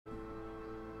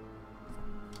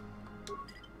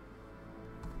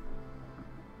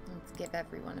Let's give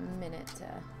everyone a minute to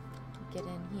get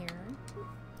in here.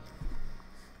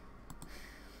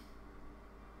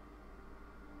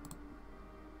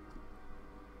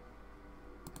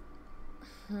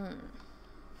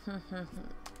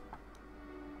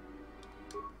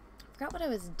 Forgot what I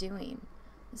was doing.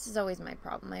 This is always my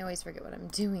problem. I always forget what I'm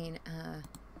doing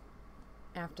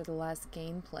after the last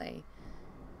gameplay.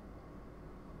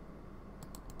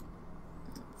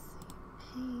 Let's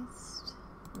see. Paste.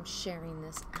 I'm sharing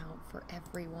this out for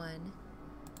everyone.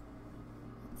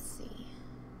 Let's see.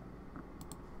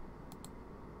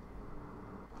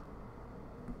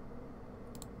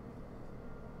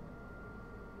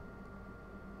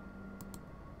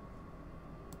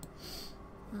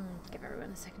 Give everyone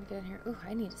a second to get in here. Ooh,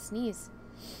 I need to sneeze.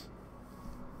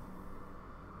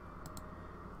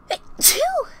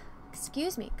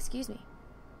 Excuse me, excuse me.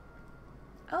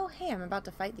 Oh, hey, I'm about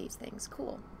to fight these things.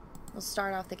 Cool. We'll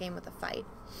start off the game with a fight.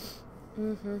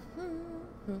 Dun,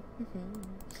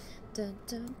 dun,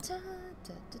 dun, dun,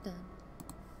 dun, dun.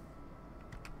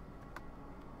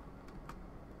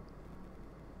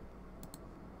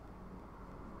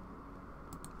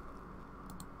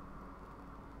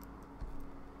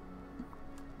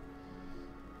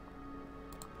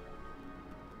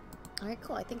 Alright,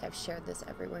 cool. I think I've shared this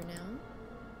everywhere now.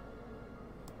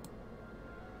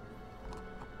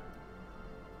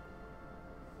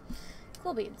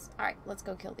 Cool beans. Alright, let's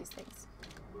go kill these things.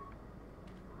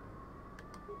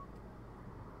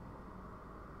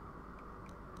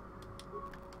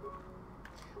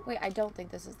 Wait, I don't think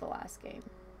this is the last game.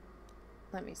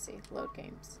 Let me see. Load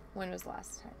games. When was the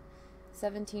last time?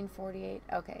 1748.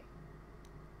 Okay.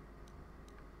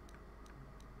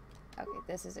 Okay,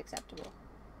 this is acceptable.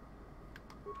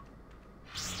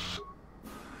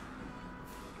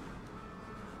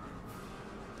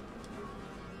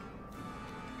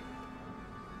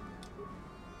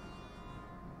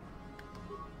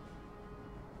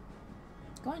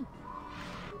 Go on.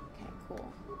 Okay,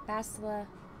 cool. Bastila,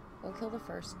 go kill the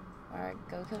first. Alright,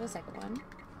 go kill the second one.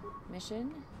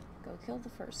 Mission, go kill the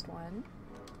first one.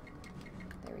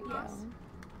 There we go.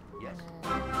 Yes.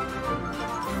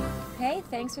 Hey,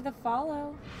 thanks for the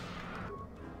follow.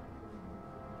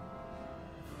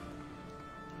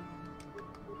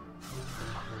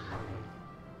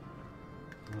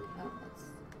 Oh, let's...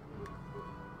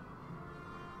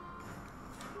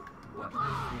 What?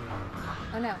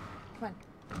 Oh no, come on.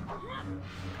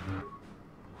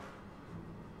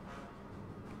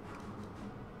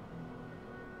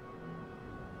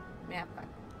 Yeah, fuck.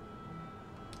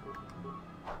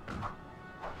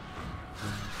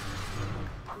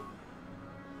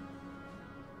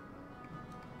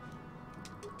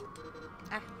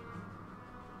 Ah.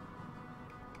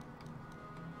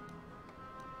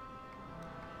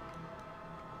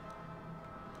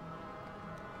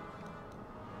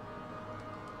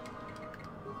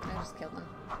 I just killed him.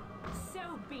 So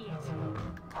be it.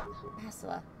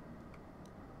 Bastila.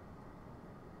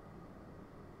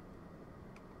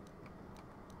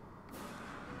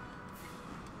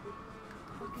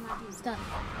 What can I do? He's done.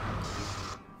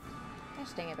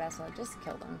 Gosh dang it, Bastila. Just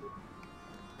killed him.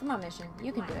 Come on, Mission.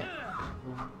 You can do it.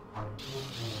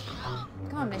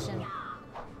 Come on, Mission.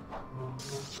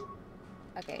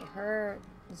 Okay,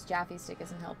 this Jaffe stick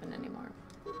isn't helping anymore.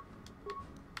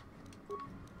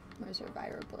 Where's her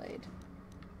Vira blade?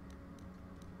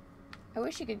 I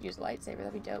wish you could use a lightsaber.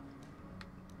 That'd be dope.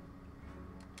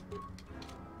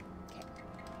 Okay.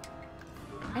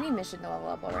 I need Mission to level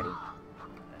up already.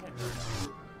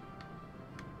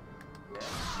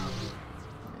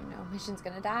 Oh no, Mission's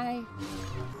gonna die.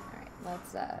 Alright,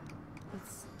 let's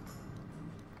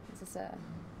is this a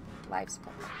life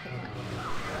support? Okay,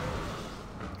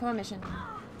 come on, Mission.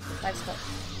 Life support.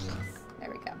 There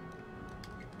we go.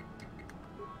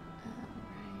 Alright,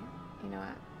 you know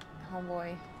what?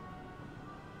 Homeboy.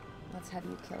 Let's have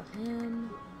you kill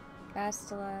him.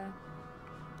 Bastila.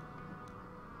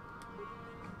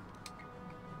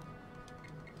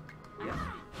 Yes.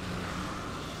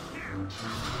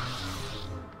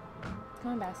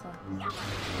 Come on, Bastila.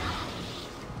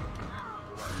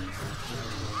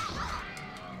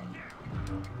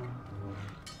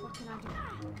 What can I do?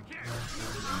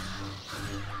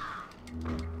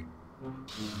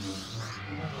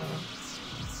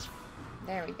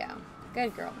 There we go.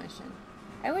 Good girl, Mission.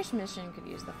 I wish Mission could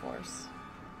use the Force.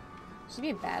 She'd be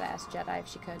a badass Jedi if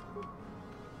she could.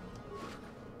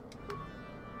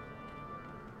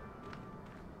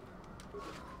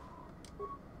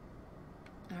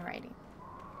 Alrighty.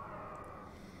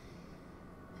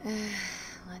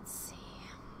 Let's see.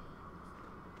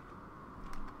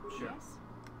 Sure. Yes?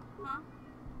 Huh?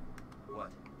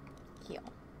 What? Heal.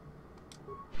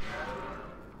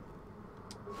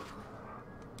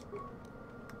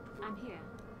 I'm here.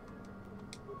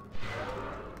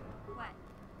 What?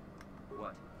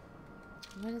 What?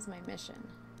 What is my mission?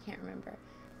 Can't remember.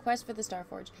 Quest for the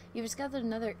Starforge. You've discovered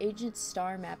another Agent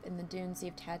Star map in the dunes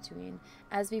of Tatooine.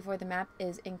 As before, the map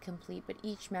is incomplete, but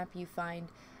each map you find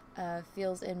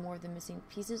fills in more of the missing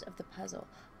pieces of the puzzle.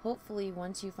 Hopefully,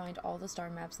 once you find all the star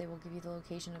maps, they will give you the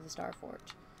location of the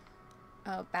Starforge.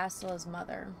 Oh, Basila's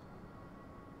mother.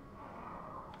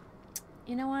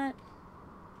 You know what?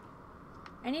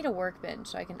 I need a workbench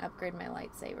so I can upgrade my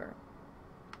lightsaber.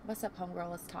 What's up, homegirl?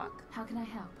 Let's talk. How can I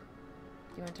help?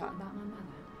 Do you want to talk? About my mother.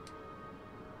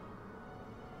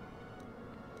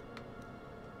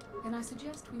 Then I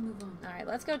suggest we move on. Alright,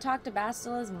 let's go talk to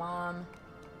Basila's mom.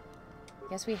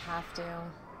 Guess we have to.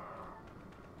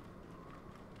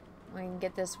 We can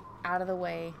get this out of the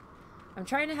way. I'm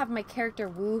trying to have my character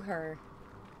woo her.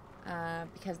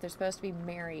 Because they're supposed to be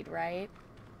married, right?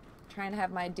 Trying to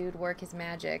have my dude work his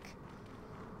magic.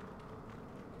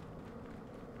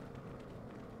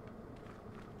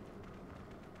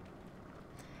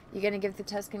 You gonna give the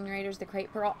Tusken Raiders the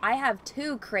crate pearl? I have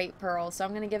 2 crate pearls, so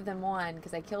I'm gonna give them 1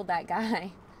 because I killed that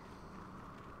guy.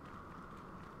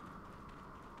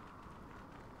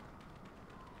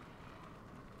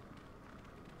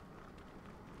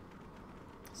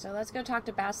 So let's go talk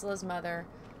to Basila's mother.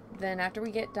 Then after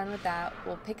we get done with that,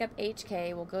 we'll pick up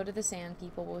HK, we'll go to the Sand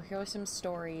People, we'll hear some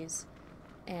stories,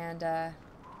 and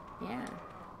yeah.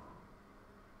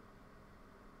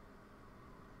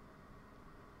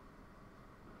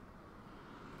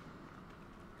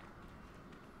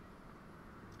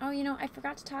 Oh, you know, I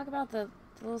forgot to talk about the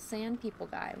little Sand People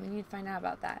guy. We need to find out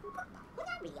about that.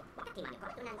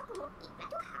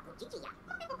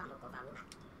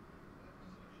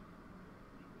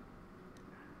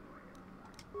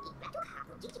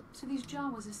 So these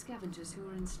Jawas are scavengers who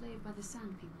were enslaved by the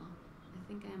Sand People. I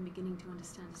think I am beginning to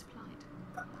understand his plight.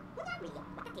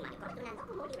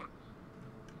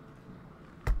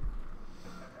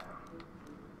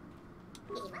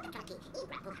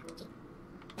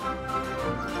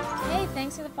 Hey,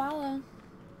 thanks for the follow.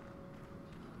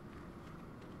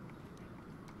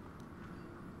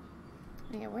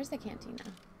 Okay, where's the cantina?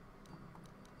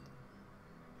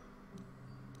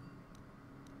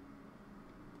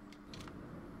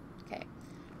 Okay,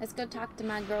 let's go talk to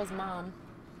my girl's mom.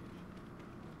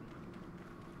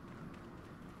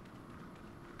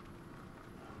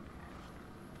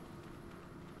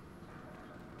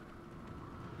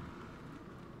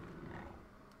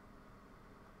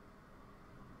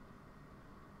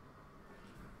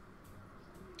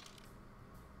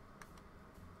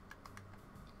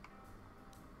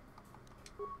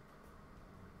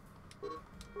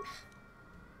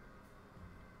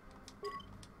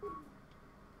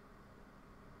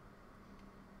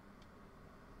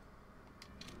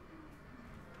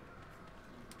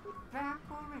 Back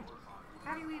already?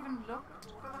 Have you even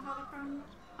looked for the holocron?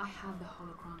 I have the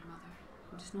holocron, Mother.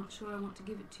 I'm just not sure I want to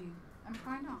give it to you. And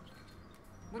why not?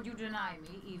 Would you deny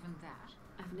me even that?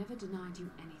 I've never denied you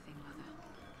anything, Mother.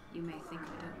 You may think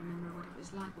I don't remember what it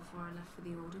was like before I left for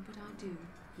the Order, but I do.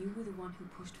 You were the one who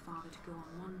pushed Father to go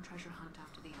on one treasure hunt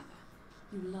after the other.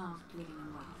 You loved living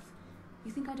in wealth.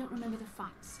 You think I don't remember the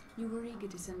fights? You were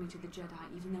eager to send me to the Jedi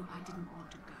even though I didn't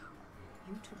want to go.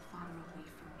 You took Father away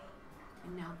from me.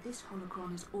 And now this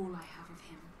holocron is all I have of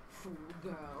him. Fool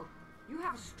girl. You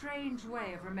have a strange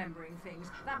way of remembering things.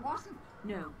 That wasn't...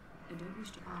 No, I don't wish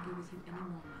to argue with you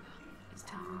anymore, Mother. It's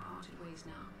time we parted ways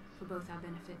now, for both our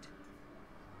benefit.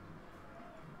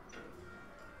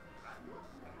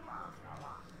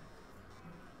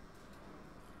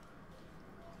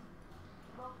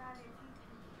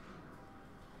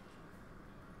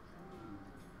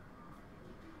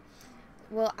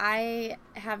 Will I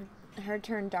have her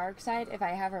turn dark side if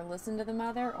I have her listen to the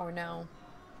mother or no?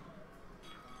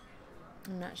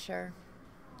 I'm not sure.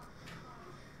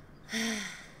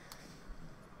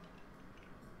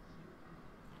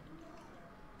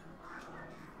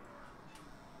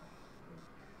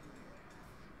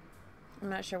 I'm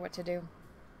not sure what to do.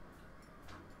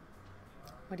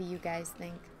 What do you guys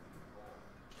think?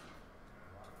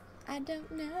 I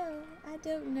don't know. I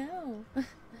don't know.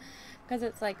 Because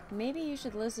it's like, maybe you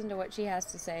should listen to what she has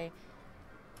to say.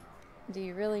 Do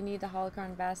you really need the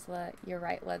holocron, Basila? You're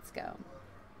right, let's go.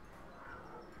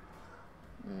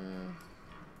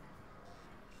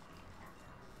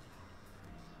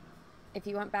 If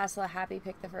you want Basila happy,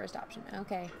 pick the first option.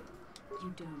 Okay.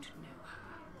 You don't know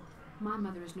her. My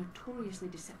mother is notoriously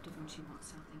deceptive when she wants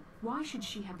something. Why should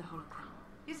she have the holocron?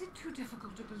 Is it too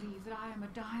difficult to believe that I am a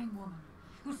dying woman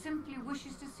who simply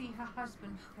wishes to see her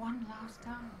husband one last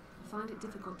time? I find it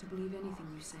difficult to believe anything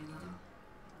you say, Mother.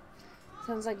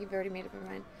 Sounds like you've already made up your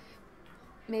mind.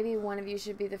 Maybe one of you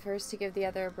should be the first to give the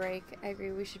other a break. I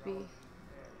agree, we should be...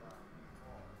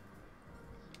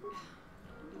 You're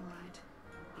right.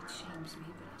 It shames me,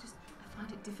 but I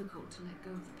find it difficult to let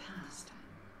go of the past.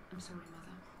 I'm sorry,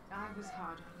 Mother. I was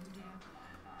hard on you, dear.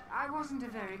 I wasn't a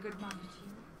very good mother to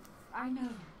you. I know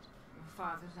that. Your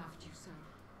father loved you so.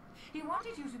 He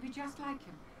wanted you to be just like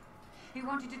him. He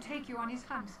wanted to take you on his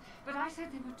hunts, but I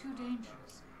said they were too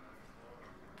dangerous.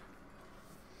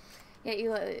 Yeah,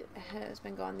 you let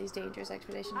husband go on these dangerous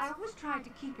expeditions. I always tried to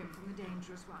keep him from the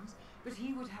dangerous ones, but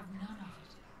he would have none of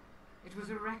it. It was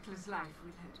a reckless life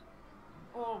we led.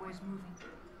 Always moving.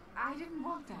 I didn't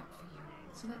want that for you.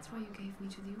 So that's why you gave me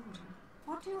to the Order?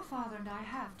 What do your father and I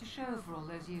have to show for all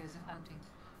those years of hunting?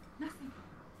 Nothing.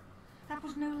 That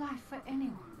was no life for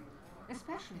anyone,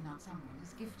 especially not someone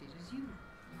as gifted as you,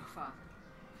 your father.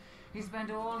 He spent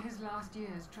all his last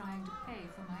years trying to pay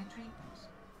for my treatments.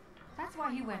 That's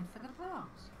why he went for the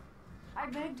pearls. I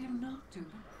begged him not to,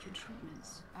 but Your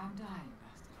treatments. I'm dying,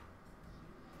 Bastard.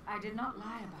 I did not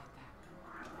lie about that.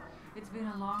 It's been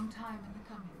a long time in the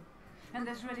coming, and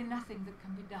there's really nothing that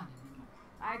can be done anymore.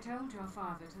 I told your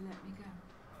father to let me go,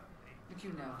 but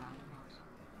you know how he was.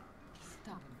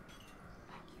 Stubborn,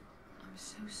 like you. I'm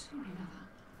so sorry, Mother.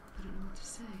 I don't know what to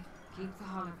say. Keep the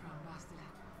holocron, Bastard.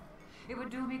 It would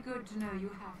do me good to know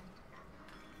you have it.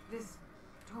 This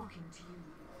talking to you.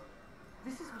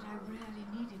 This is what I really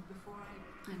needed before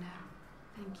I know.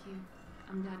 Thank you.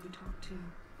 I'm glad we talked too.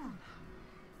 Oh,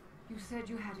 you said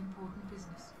you had important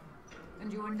business,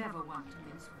 and you were never one to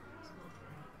mince words.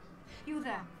 You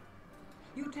there.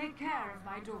 You take care of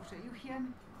my daughter, you hear me?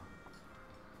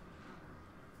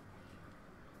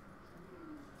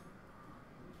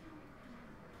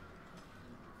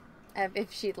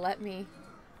 If she'd let me.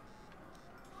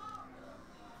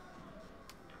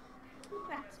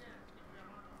 That's good.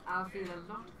 I'll feel a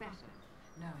lot better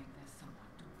knowing there's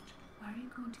someone to watch me. Where are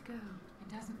you going to go? It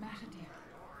doesn't matter, dear.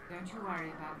 Don't you worry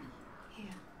about me.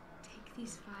 Here, take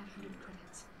these 500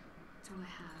 credits. It's all I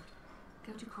have.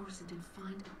 Go to Coruscant and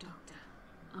find a doctor.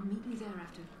 I'll meet you there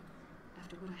after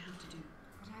what I have to do.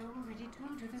 But I already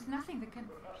told you there's nothing that can...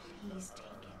 Please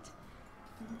take it.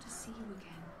 I want to see you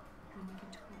again, then we can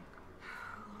talk.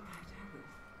 All right, I will.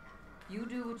 You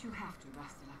do what you have to,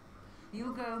 Bastila.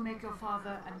 You go make your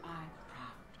father and I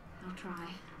proud. I'll try.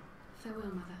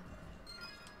 Farewell, Mother.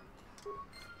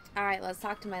 Alright, let's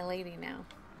talk to my lady now.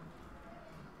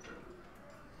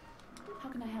 How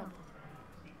can I help?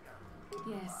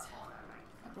 Yes,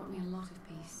 that brought me a lot of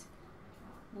peace.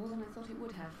 More than I thought it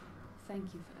would have.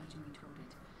 Thank you for urging me toward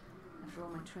it. After all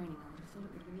my training, I would have thought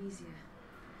it would have been easier.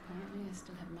 Apparently, I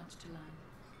still have much to learn.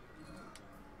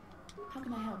 How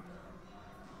can I help?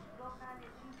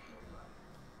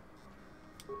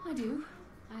 I do.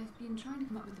 I've been trying to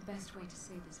come up with the best way to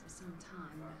say this for some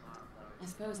time, but I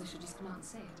suppose I should just come out and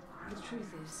say it. The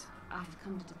truth is, I have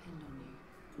come to depend on you.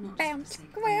 Not just for the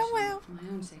sake of mission, but for my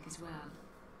own sake as well.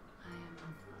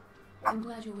 I'm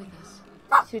glad you're with us.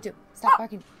 Tutu, stop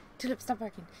barking. Tulip, stop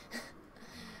barking.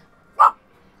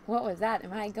 What was that?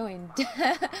 Am I going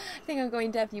deaf? I think I'm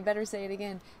going deaf. You better say it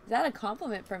again. Is that a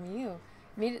compliment from you?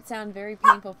 Made it sound very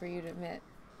painful for you to admit.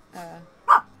 I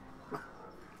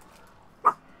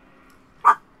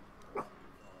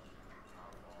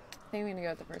think I'm gonna go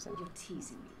with the person. You're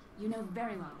teasing me. You know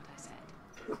very well what I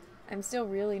said. I'm still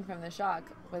reeling from the shock.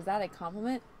 Was that a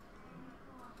compliment?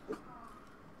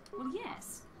 Well,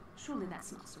 yes. Surely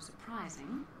that's not so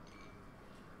surprising.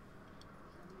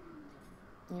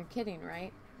 You're kidding,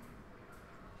 right?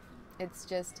 It's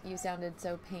just you sounded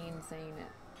so pained saying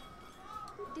it.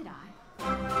 Did I?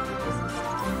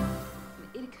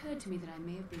 It occurred to me that I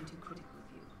may have been too critical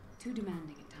of you. Too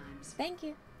demanding at times. Thank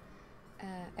you.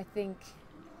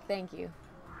 Thank you.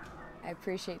 I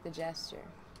appreciate the gesture.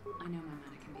 I know my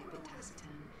manner can be a bit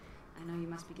taciturn. I know you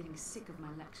must be getting sick of my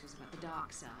lectures about the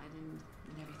dark side and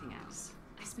everything else.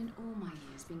 I spent all my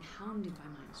years being hounded by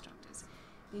my instructors,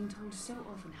 being told so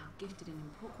often how gifted and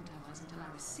important I was until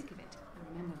I was sick of it. I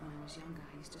remember when I was younger,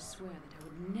 I used to swear that I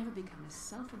would never become as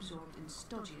self-absorbed and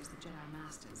stodgy as the Jedi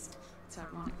Masters. It's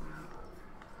ironic, really.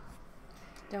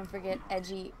 Don't forget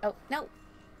edgy... Oh, no!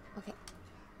 Okay.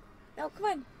 No, come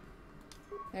on!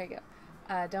 There you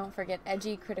go. Don't forget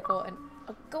edgy, critical, and...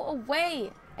 Oh, go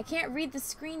away! I can't read the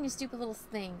screen, you stupid little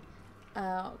thing.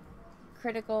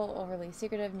 Critical, overly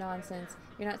secretive, nonsense.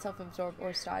 You're not self-absorbed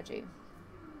or stodgy.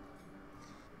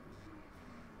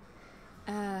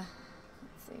 Let's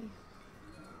see.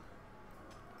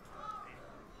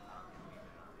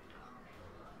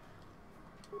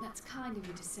 That's kind of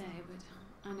you to say,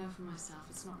 but I know for myself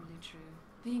it's not really true.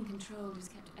 Being controlled has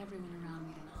kept everyone around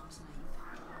me at an arm's length.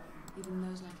 even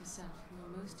those like yourself who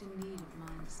are most in need of my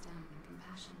understanding and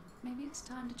compassion. Maybe it's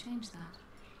time to change that.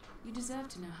 You deserve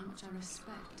to know how much I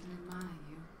respect and admire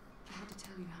you. I had to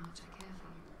tell you how much I care for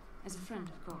you. As a friend,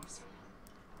 of course.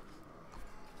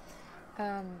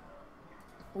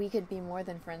 We could be more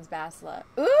than friends, Basla.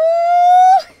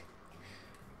 Ooh!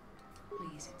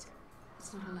 Please,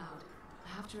 it's not allowed. I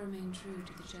have to remain true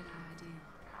to the Jedi ideal.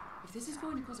 If this is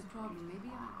going to cause a problem,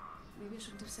 maybe I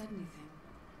shouldn't have said anything.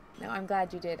 No, I'm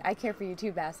glad you did. I care for you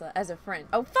too, Basla, as a friend.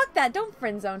 Oh, fuck that! Don't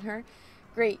friend zone her.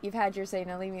 Great, you've had your say.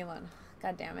 Now leave me alone.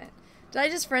 God damn it. Did I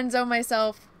just friend zone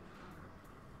myself?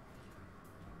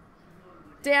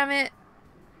 Damn it.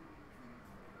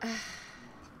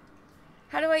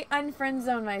 How do I unfriend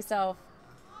zone myself?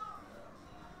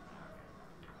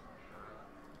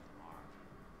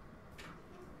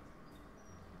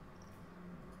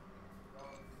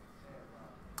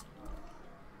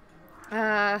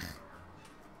 Well, it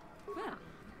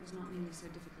was not nearly so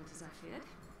difficult as I feared.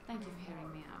 Thank you for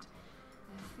hearing me out.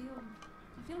 I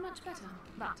feel much better,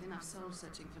 but enough soul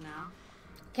searching for now.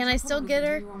 Can I still get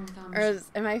her? Or Or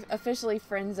am I officially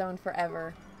friend zoned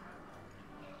forever?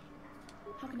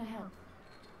 how can I help?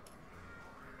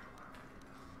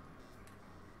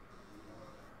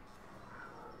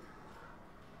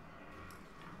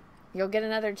 You'll get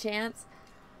another chance?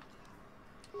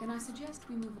 Then I suggest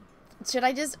we move on. Should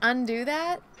I just undo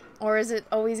that? Or is it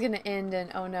always going to end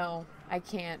in, oh no, I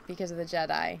can't because of the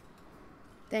Jedi?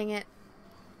 Dang it.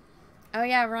 Oh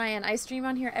yeah, Ryan, I stream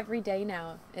on here every day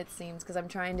now, it seems, because I'm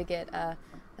trying to get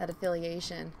that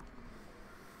affiliation.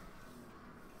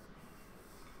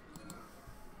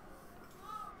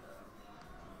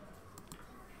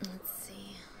 Let's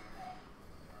see.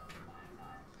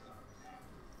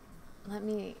 Let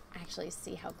me actually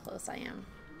see how close I am.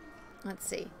 Let's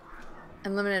see.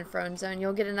 Unlimited friend zone.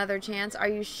 You'll get another chance. Are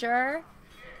you sure?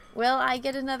 Will I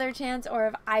get another chance, or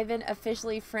have I been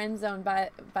officially friend zoned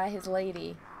by his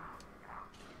lady?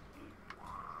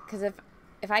 Because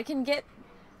if I can get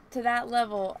to that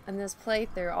level in this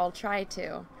playthrough, I'll try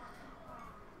to.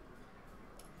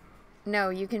 No,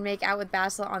 you can make out with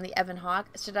Basila on the Evan Hawk.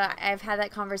 Should I've had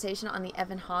that conversation on the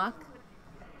Evan Hawk?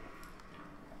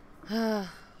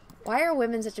 Why are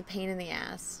women such a pain in the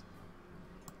ass?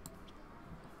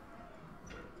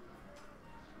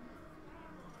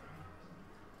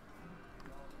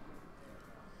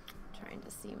 Trying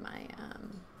to see my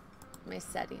my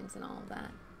settings and all of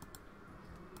that.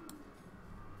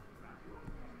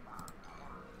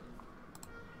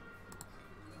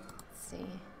 Let's see.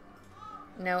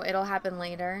 No, it'll happen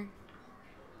later.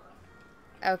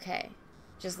 Okay.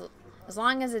 Just as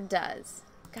long as it does.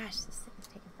 Gosh, this thing is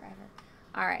taking forever.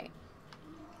 Alright.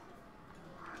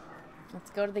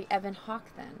 Let's go to the Evan Hawk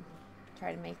then.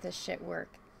 Try to make this shit work.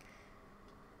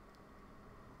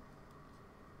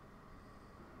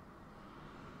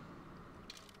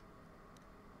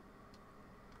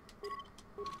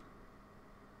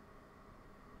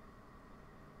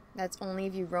 That's only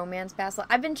if you romance Basila.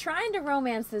 I've been trying to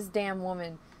romance this damn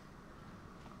woman.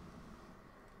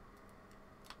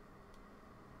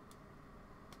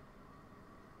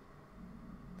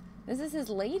 This is his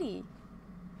lady.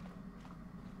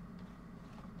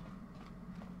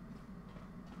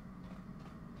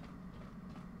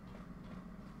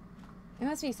 It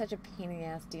must be such a pain in the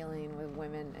ass dealing with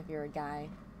women if you're a guy.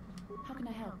 How can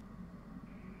I help?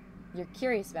 You're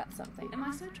curious about something. Am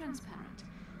I so transparent?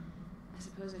 I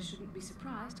suppose I shouldn't be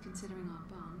surprised considering our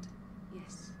bond.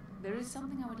 Yes, there is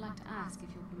something I would like to ask if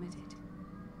you'll permit it.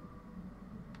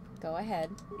 Go ahead.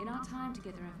 In our time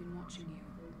together, I've been watching you.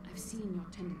 I've seen your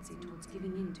tendency towards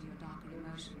giving in to your darker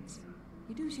emotions.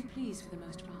 You do as you please for the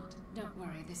most part. Don't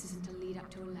worry, this isn't a lead up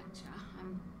to a lecture.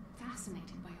 I'm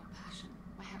fascinated by your passion,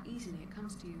 by how easily it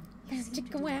comes to you. You seem to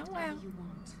do whatever you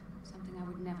want, something I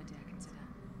would never dare consider.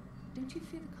 Don't you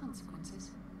fear the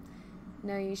consequences?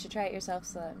 No, you should try it yourself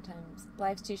sometimes.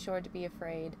 Life's too short to be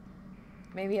afraid.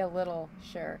 Maybe a little,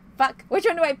 sure. Fuck! Which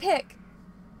one do I pick?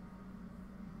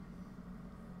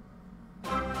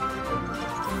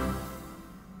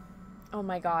 Oh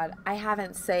my god, I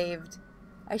haven't saved.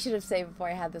 I should have saved before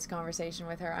I had this conversation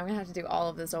with her. I'm gonna have to do all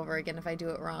of this over again if I do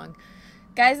it wrong.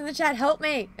 Guys in the chat, help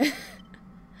me! I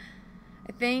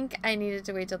think I needed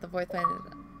to wait till the 4th planet.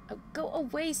 Oh, go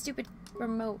away, stupid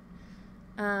remote.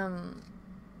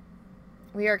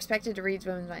 We are expected to read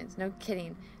women's minds. No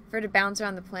kidding. For her to bounce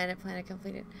around the planet, planet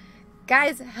completed.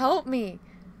 Guys, help me!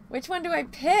 Which one do I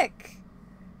pick?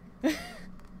 I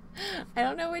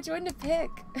don't know which one to pick.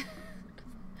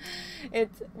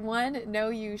 It's 1, no,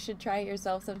 you should try it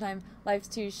yourself sometime. Life's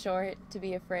too short to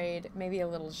be afraid. Maybe a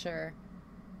little, sure.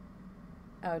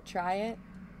 Oh, try it?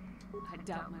 I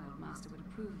doubt my old master would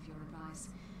approve of your advice.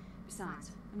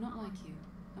 Besides, I'm not like you.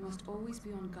 I must always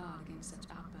be on guard against such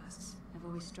outbursts. I've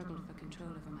always struggled for control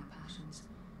over my passions.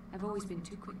 I've always been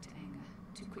too quick to anger,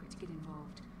 too quick to get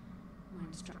involved. My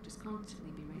instructors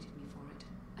constantly berated me for it.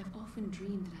 I've often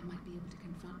dreamed that I might be able to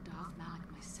confront Darth Malak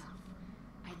myself.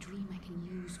 I dream I can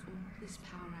use all this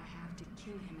power I have to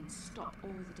kill him and stop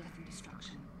all the death and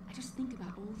destruction. I just think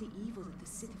about all the evil that the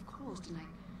Sith have caused and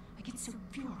I get so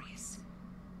furious.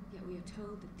 Yet we are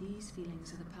told that these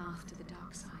feelings are the path to the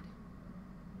dark side.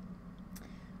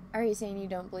 Are you saying you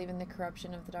don't believe in the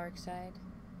corruption of the dark side?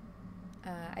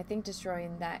 I think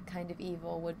destroying that kind of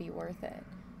evil would be worth it.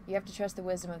 You have to trust the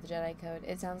wisdom of the Jedi Code.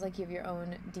 It sounds like you have your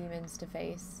own demons to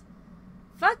face.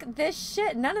 Fuck this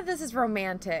shit. None of this is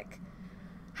romantic.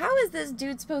 How is this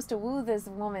dude supposed to woo this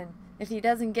woman if he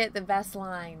doesn't get the best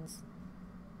lines?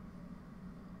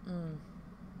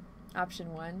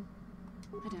 Option 1.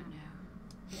 I don't know.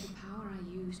 Would the power I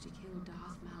use to kill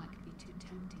Darth Malak be too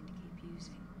tempting to keep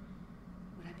using?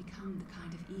 Would I become the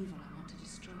kind of evil I want to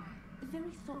destroy? The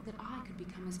very thought that I could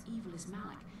become as evil as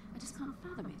Malak, I just can't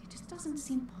fathom it. It just doesn't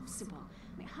seem possible.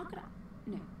 I mean, how could I...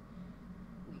 No.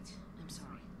 Wait, I'm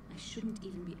sorry. I shouldn't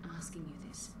even be asking you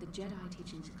this. The Jedi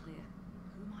teachings are clear.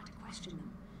 Who am I to question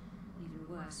them? And even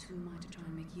worse, who am I to try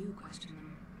and make you question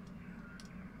them?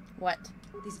 What?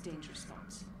 These are dangerous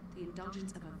thoughts. The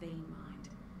indulgence of a vain mind.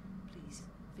 Please,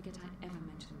 forget I ever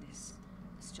mentioned this.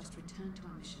 Let's just return to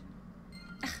our mission.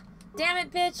 Damn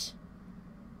it, bitch!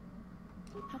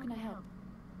 How can I help?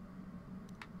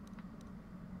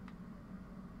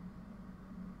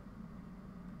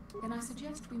 Then I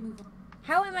suggest we move on.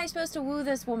 How am I supposed to woo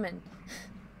this woman?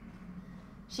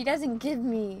 She doesn't give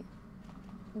me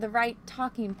the right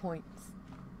talking points.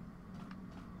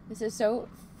 This is so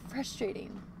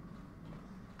frustrating.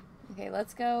 Okay,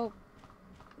 let's go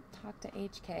talk to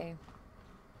HK.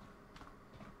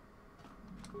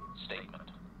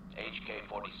 Statement.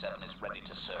 HK-47 is ready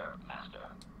to serve, Master.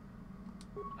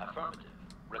 Affirmative.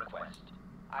 Request.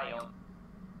 I own...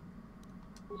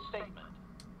 Statement.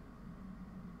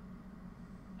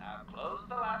 Now close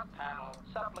the last panel.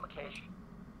 Supplication.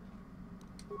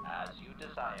 As you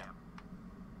desire.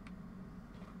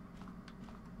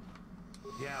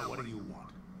 Yeah, what do you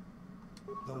want?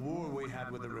 The war we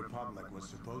had with the Republic was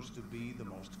supposed to be the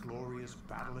most glorious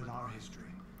battle in our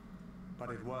history. But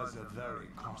it was a very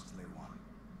costly one.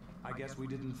 I guess we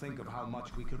didn't think of how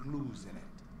much we could lose in it.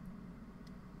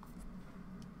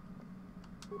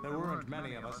 There weren't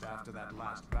many of us after that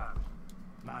last battle.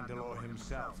 Mandalore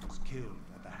himself was killed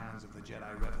at the hands of the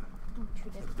Jedi Revenant.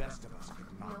 The best of us could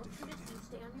not defeat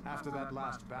him. After that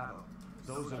last battle,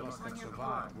 those of us that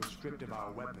survived were stripped of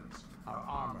our weapons, our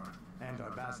armor, and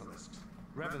our basilisks.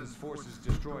 Revan's forces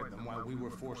destroyed them while we were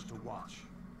forced to watch.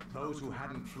 Those who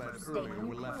hadn't fled earlier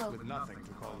were left with nothing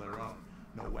to call their own.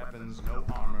 No weapons, no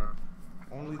armor,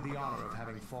 only the honor of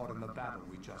having fought in the battle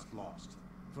we just lost.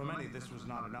 For many, this was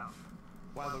not enough.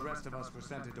 While the rest of us were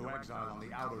sent into exile on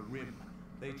the Outer Rim,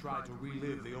 they tried to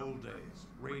relive the old days,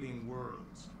 raiding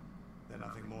worlds. They're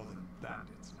nothing more than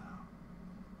bandits now.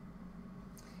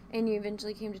 And you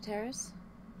eventually came to Terrace?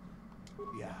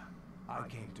 Yeah, I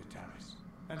came to Terrace.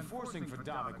 And forcing for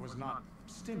Davik was not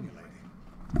stimulating.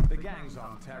 The gangs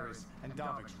on Terrace and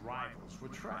Davik's rivals were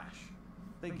trash.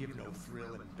 They give no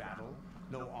thrill in battle,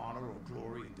 no honor or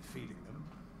glory in defeating them.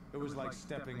 It was like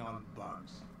stepping on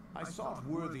bugs. I sought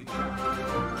worthy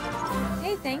challenges.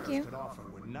 Hey, thank you. Could offer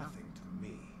were nothing to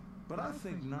me. But I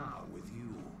think now, with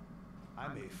you, I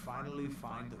may finally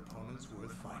find opponents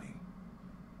worth fighting.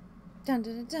 Dun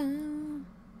dun dun dun.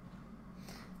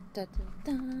 Dun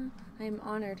dun dun. I am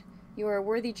honored. You are a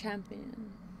worthy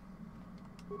champion.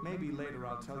 Maybe later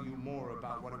I'll tell you more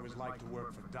about what it was like to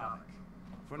work for Davik.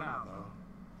 For now, though,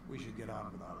 we should get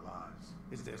on with our lives.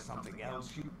 Is there something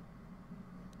else you...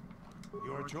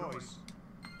 Your choice.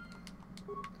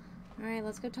 Alright,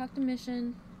 let's go talk to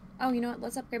Mission. Oh, you know what?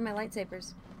 Let's upgrade my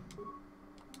lightsabers.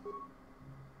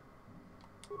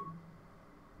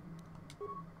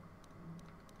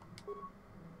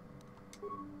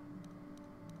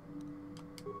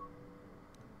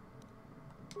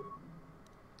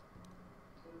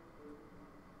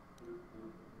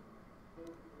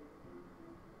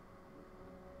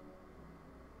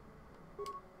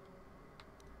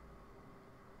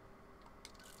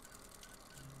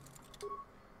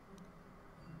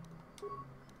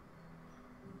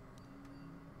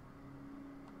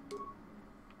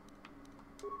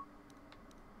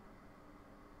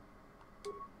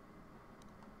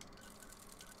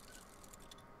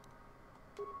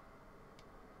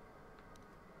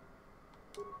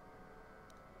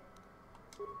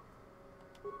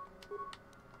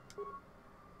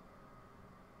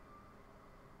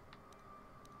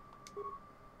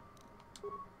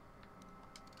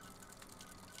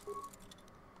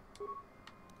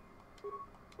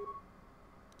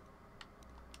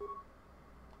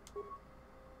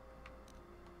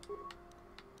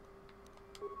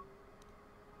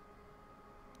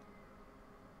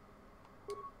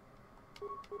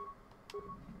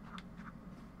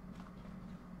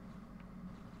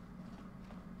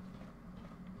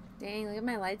 Dang, look at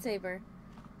my lightsaber.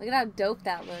 Look at how dope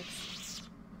that looks.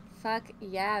 Fuck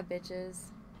yeah, bitches.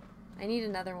 I need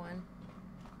another one.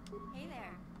 Hey there.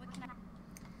 What can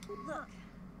I... Look,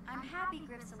 I'm happy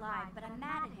Griff's alive, but I'm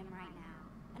mad at him right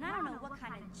now. And I don't know what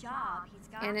kind of job he's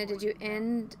got. Anna, did you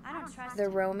end I don't trust the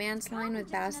him. romance line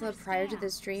with Basila prior to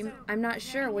the stream? I'm not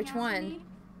sure which one.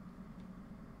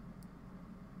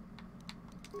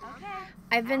 Okay.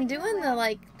 I've been doing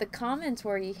the comments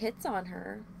where he hits on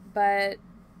her, but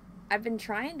I've been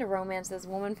trying to romance this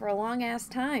woman for a long ass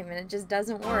time and it just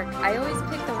doesn't work. I always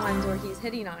pick the ones where he's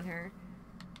hitting on her.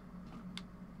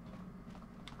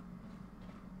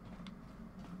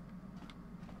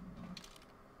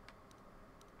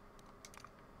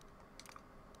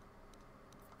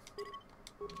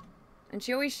 And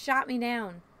she always shot me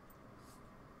down.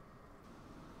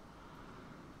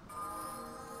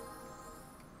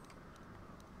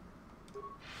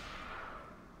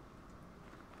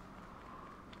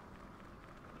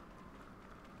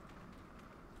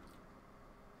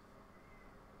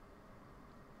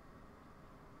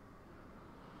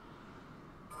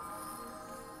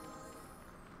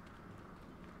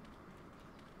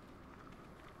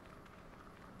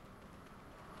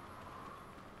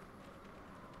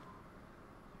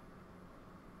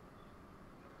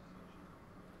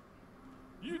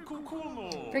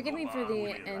 Forgive me for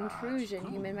the intrusion,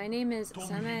 human. My name is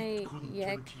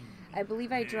Samayek. I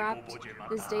believe I dropped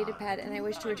this datapad and I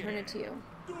wish to return it to you.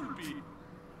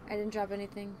 I didn't drop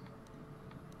anything.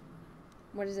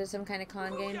 What is this, some kind of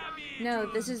con game?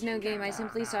 No, this is no game. I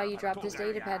simply saw you drop this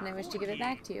datapad and I wish to give it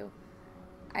back to you.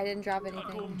 I didn't drop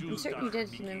anything. I'm certain you did,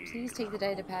 human. Please take the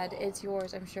datapad. It's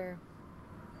yours, I'm sure.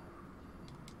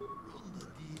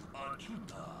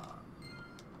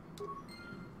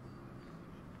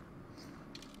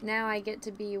 Now I get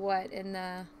to be what in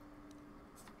the...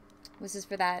 This is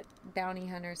for that bounty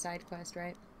hunter side quest,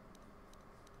 right?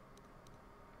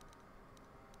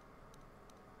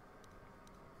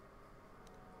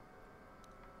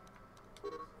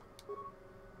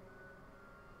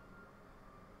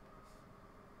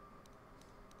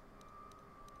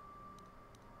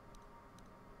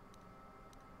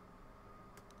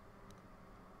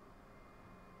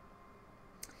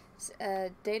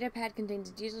 Datapad contains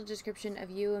a detailed description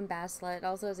of you and Basila. It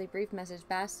also has a brief message.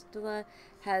 Basila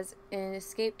has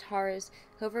escaped Taurus.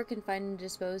 Whoever can find and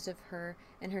dispose of her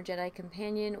and her Jedi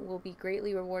companion will be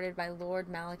greatly rewarded by Lord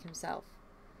Malak himself.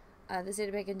 This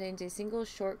datapad contains a single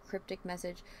short cryptic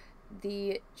message.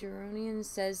 The Geronian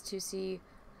says to see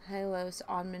Hylos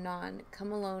on Manon.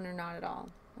 Come alone or not at all.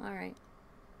 Alright.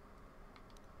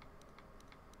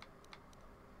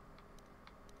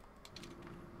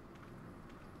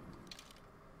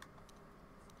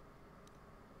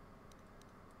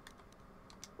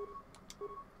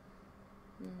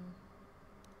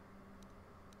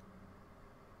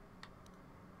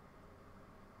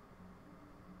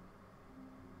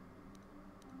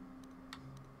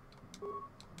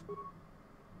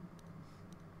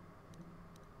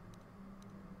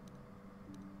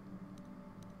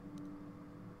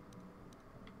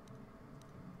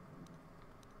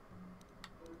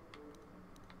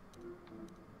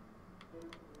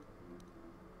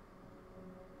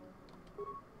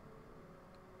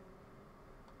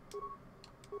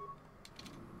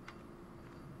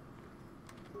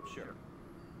 Sure.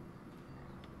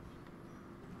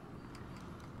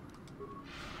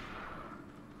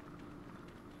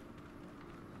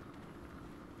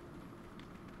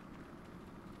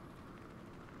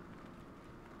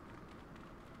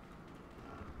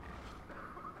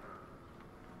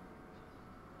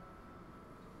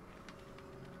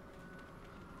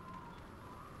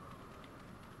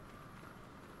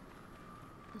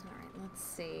 Alright, let's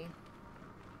see.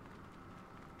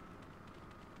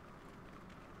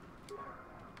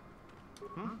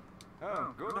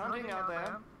 Oh, good hunting out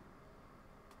there.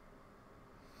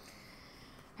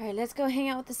 Alright, let's go hang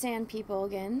out with the sand people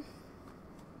again.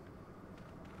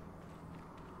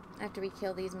 After we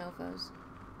kill these mofos.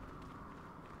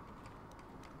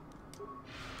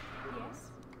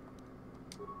 Yes.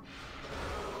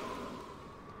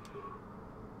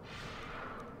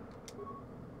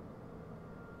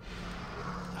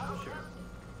 Sure.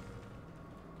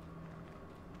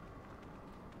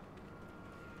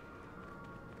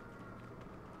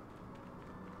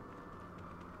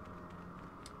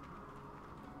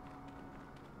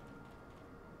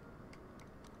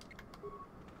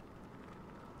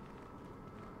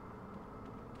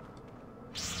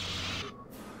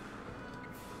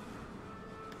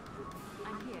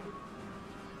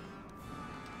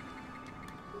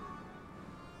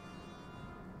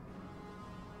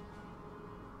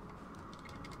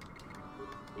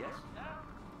 Yes?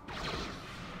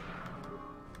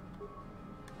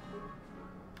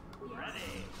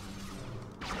 Ready.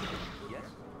 Yes?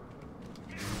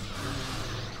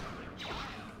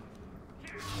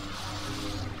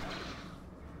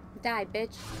 Die,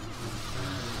 bitch.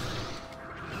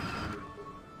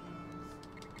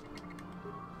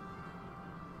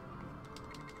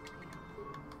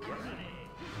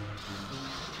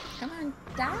 Come on,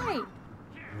 die.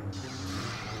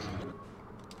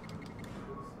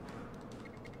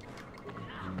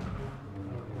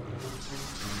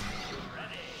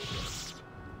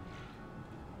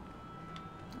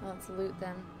 Let's loot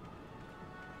them.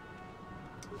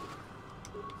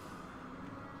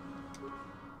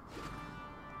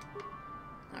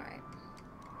 Alright.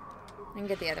 I can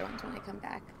get the other ones when I come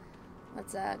back.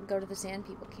 Let's go to the Sand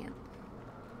People camp.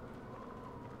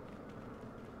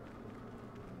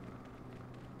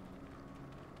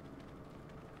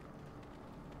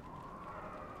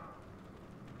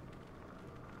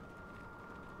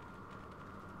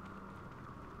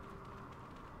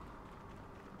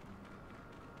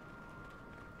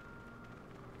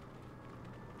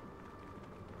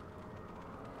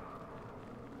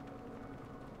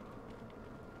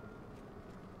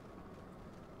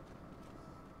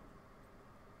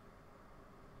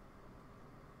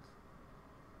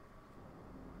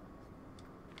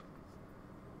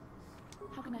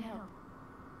 How can I help?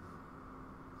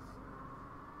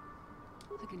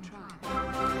 I can try.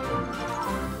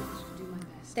 I'll do my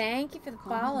best. Thank you for the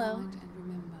Calm your follow. mind and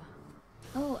remember.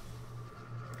 Oh,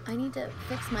 I need to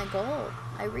fix my goal.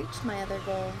 I reached my other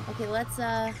goal. Okay, let's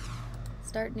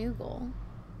start new goal.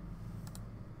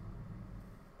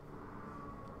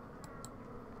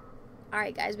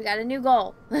 Alright guys, we got a new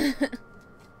goal.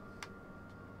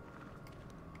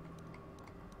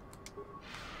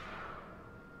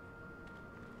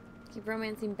 Keep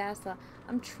romancing Bastila.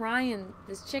 I'm trying.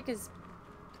 This chick is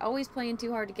always playing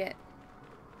too hard to get.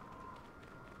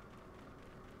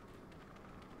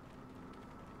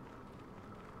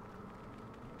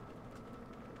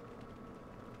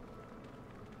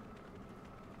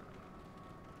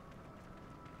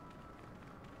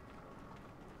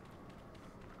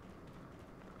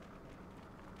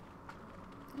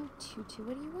 Oh, Tutu,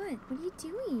 what do you want? What are you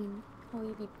doing? Oh,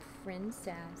 you be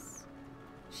princess.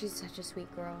 She's such a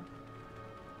sweet girl.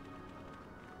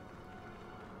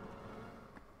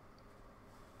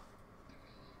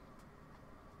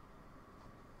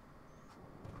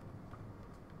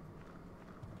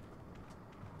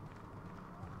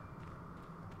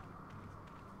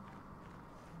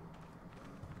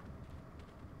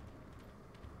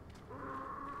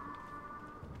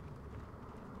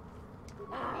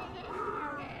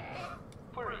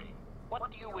 Query.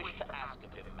 What do you wish to ask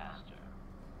of him, Master?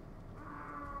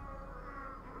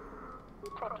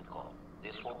 Protocol.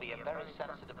 This will be a very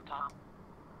sensitive topic.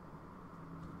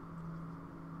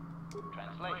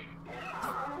 Translation.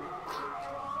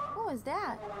 What was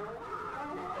that?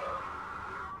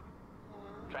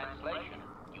 Translation.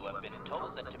 You have been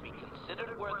told that to be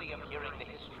considered worthy of hearing the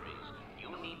histories, you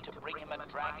need to bring him a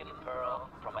dragon pearl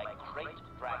from a great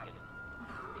dragon.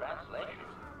 Translation.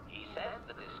 He says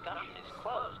the discussion is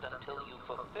closed until you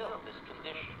fulfill this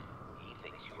condition. He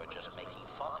thinks you are just making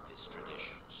fun of his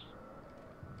traditions.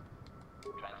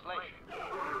 Translation.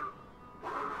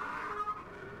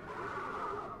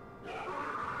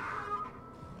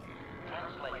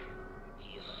 Translation.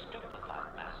 He is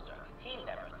stupefied, Master. He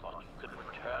never thought you could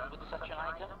return with such an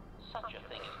item. Such a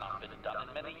thing has not been done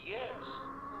in many years.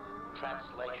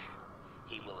 Translation.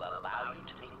 He will allow you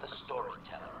to meet the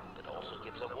storyteller, but also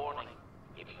gives a warning.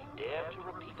 If you dare to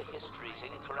repeat the histories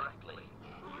incorrectly,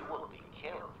 you will be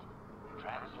killed.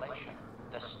 Translation.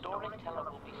 The storyteller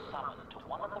will be summoned to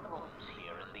one of the rooms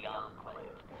here in the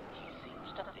Enclave. He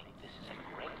seems to think this is a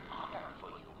great honor for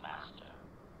you, Master.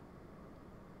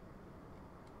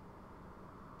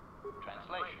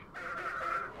 Translation.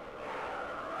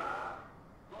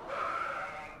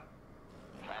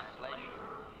 Translation.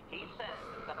 He says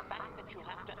that the fact that you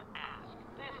have to ask,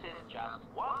 this is just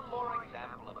one more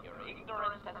example of your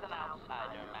ignorance as an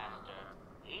outsider, Master.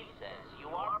 He says you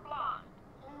are blind.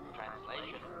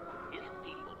 Translation. His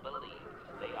people believe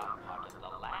they are part of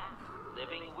the land,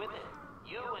 living with it.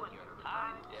 You and your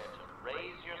kind dare to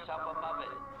raise yourself above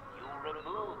it. You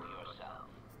remove yourself.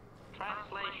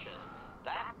 Translation.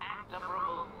 That act of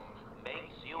removal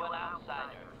makes you an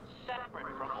outsider,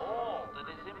 separate from all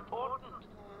that is important.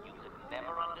 You could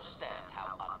never understand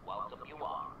how unwelcome you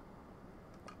are.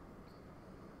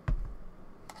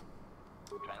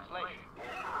 Translation.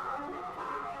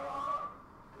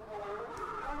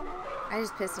 I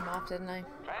just pissed him off, didn't I?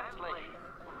 Translation.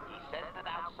 He says that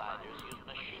outsiders use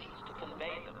machines to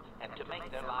convey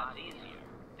lives easier.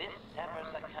 This severs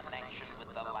a connection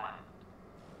with the land.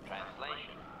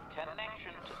 Translation: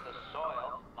 connection to the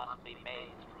soil must be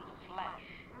made through flesh.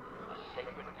 A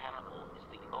sacred animal is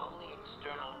the only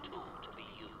external tool to be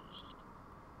used.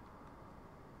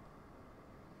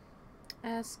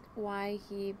 Ask why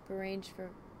he arranged for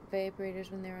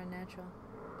vibrators when they're unnatural.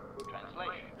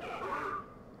 Translation: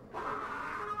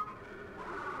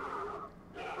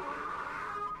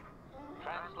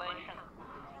 Translation: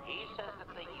 he says that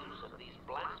the use of these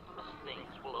blasphemous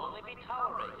things will only be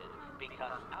tolerated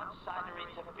because outsider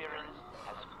interference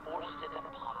has forced it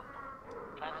upon them.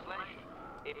 Translation: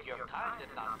 if your kind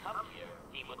had not come here,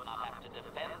 he would not have to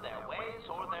defend their ways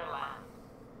or their land.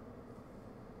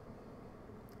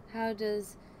 How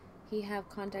does he have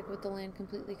contact with the land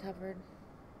completely covered?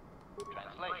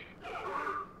 Translation: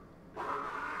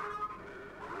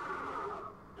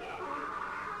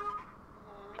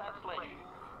 Translation: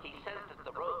 he says that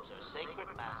the robes are sacred,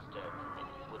 Master, and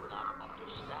you would not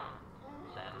understand.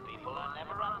 Sand people are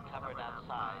never uncovered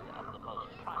outside of the most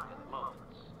private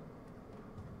moments.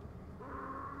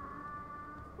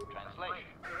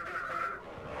 Translation: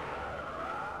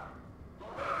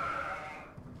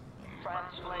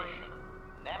 Translation: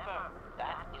 never.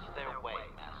 That is their way,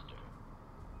 Master.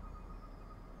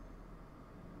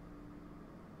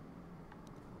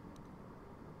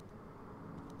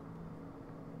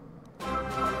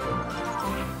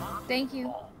 Thank you.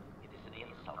 It is an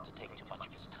insult to take too much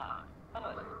of his time,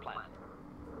 unless it's planned.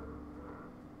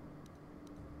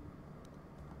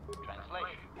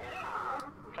 Translation.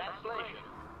 Translation.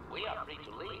 We are free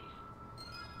to leave.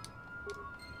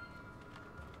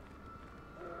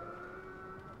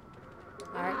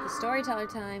 Alright, the storyteller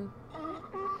time.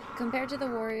 Compared to the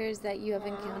warriors that you have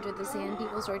encountered, the Sand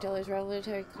People storyteller is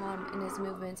relatively calm in his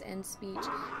movements and speech,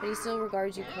 but he still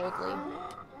regards you coldly.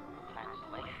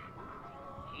 Translation.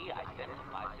 He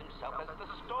identifies himself as the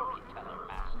storyteller,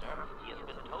 Master. He has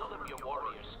been told of your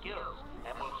warrior skills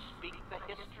and will speak the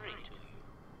history to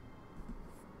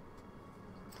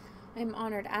you. I'm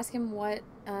honored. Ask him what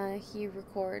he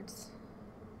records.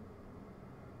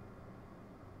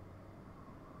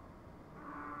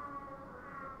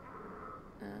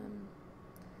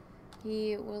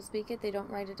 He will speak it. They don't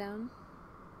write it down.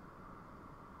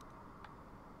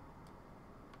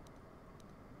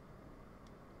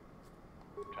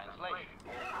 Translation.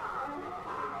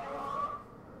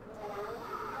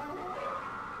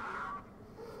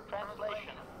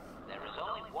 Translation. There is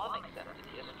only one accepted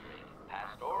history,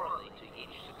 passed orally to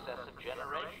each successive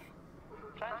generation.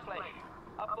 Translation.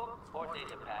 A book or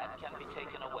datapad can be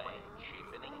taken away,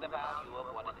 cheapening the value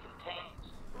of what it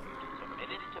contains. To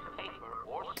commit it to paper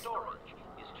or storage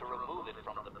is to remove it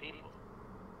from the people.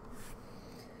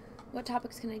 What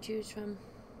topics can I choose from?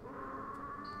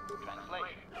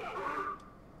 Translation.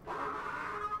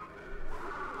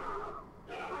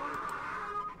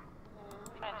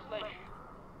 Translation.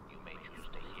 You may choose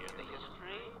to hear the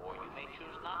history, or you may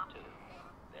choose not to.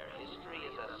 Their history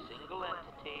is a single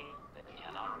entity that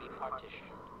cannot be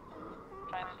partitioned.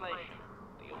 Translation.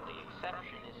 The only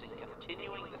exception is in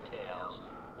continuing the tales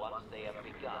once they have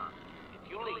begun. If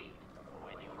you leave,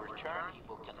 when you return, he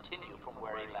will continue from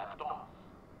where he left off.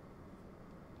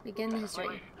 Begin the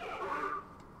history.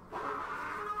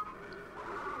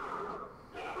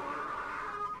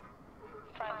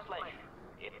 Translation.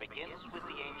 It begins with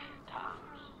the ancient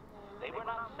times. They were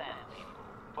not sand people,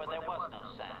 for there was no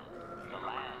sand. The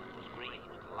land was green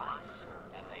with life,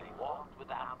 and they walked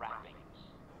without wrappings.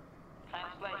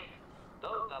 Translation.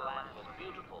 Though the land was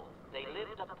beautiful, they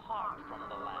lived apart from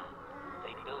the land.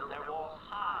 They built their walls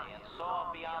high and saw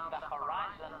beyond the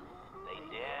horizon. They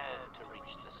dared to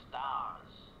reach the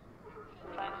stars.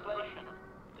 Translation.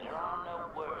 There are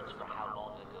no words for how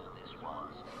long ago this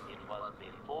was. It was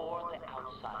before the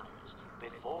outsiders,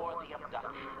 before the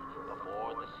abduction,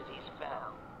 before the cities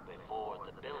fell, before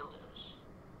the builders.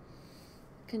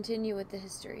 Continue with the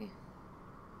history.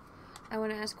 I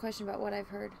want to ask a question about what I've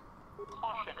heard.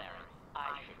 Cautionary.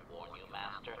 I should warn you,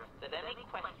 Master, that any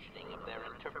questioning of their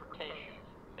interpretation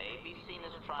may be seen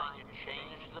as trying to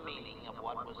change the meaning of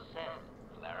what was said.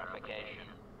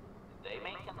 Clarification. They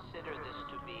may consider this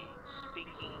to be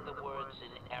speaking the words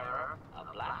in error, a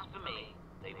blasphemy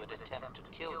they would attempt to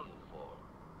kill you for.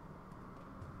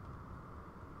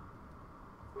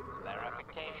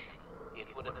 Clarification. It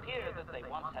would appear that they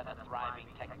once had a thriving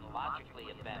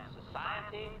technologically advanced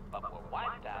society, but were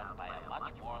wiped out by a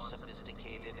much more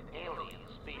sophisticated alien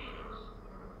species.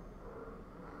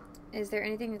 Is there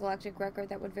anything in the Galactic Record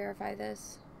that would verify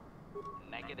this?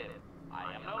 Negative.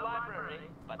 I am no library,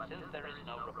 but since there is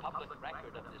no Republic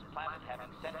record of this planet having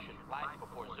sentient life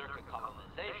before Zerka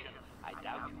colonization, I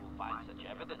doubt you will find such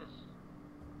evidence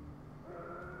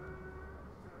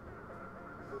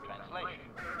Translation.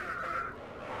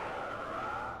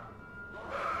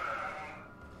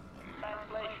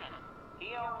 Translation.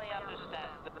 He only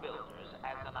understands the Builders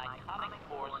as an iconic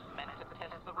force meant to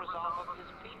test the resolve of his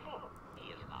people.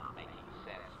 He is not making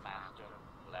sense, Master.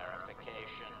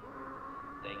 Clarification.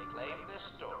 They claim their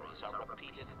stories are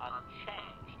repeated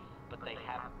unchanged, but they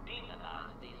have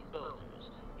demonized these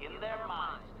Builders. In their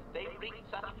minds, they wreaked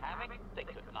such havoc they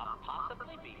could not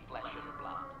possibly be flesh and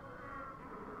blood.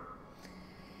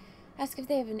 Ask if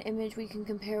they have an image we can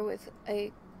compare with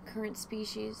a current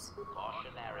species.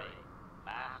 Cautionary.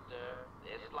 Master,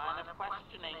 this line of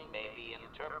questioning may be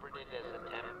interpreted as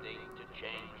attempting to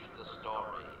change the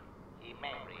story. He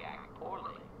may react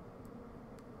poorly.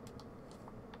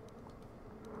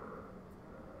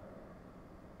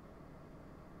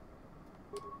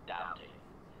 Doubting.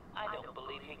 I don't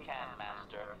believe he can,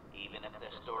 Master. Even if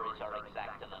their stories are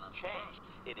exact and unchanged,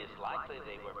 it is likely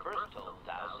they were first told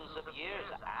thousands of years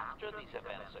after these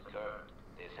events occurred.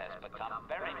 This has become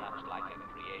very much like a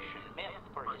creation myth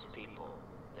for his people.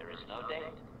 There is no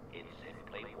date. It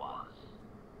simply was.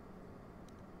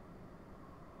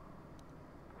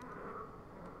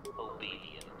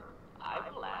 Obedient. I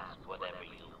will ask whatever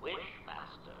you wish,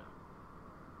 Master.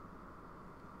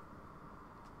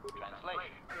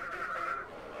 Translation.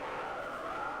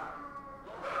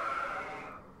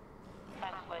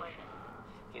 Translation.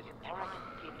 His arrogant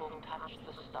people touched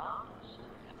the stars,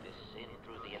 and this sin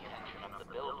drew the attention of the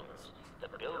Builders. The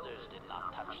Builders did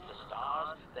not touch the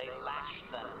stars, they lashed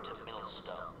them to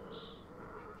millstones.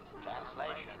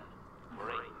 Translation.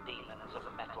 Great demons of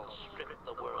metal stripped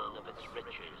the world of its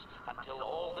riches, until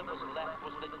all that was left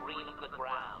was the green of the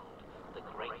ground. The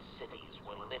great cities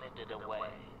were lifted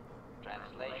away.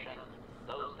 Translation.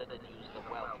 Those that had used the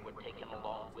wealth were taken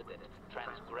along with it.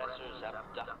 Transgressors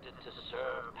abducted to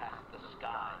serve past the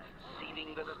sky,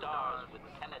 seeding the stars with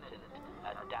penitent,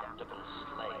 adaptable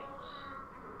slaves.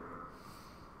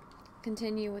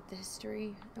 Continue with the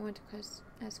history. I want to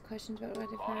ask questions about what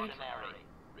I've heard. Cautionary.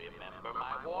 Remember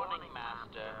my warning,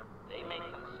 Master. They may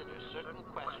consider certain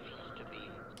questions to be...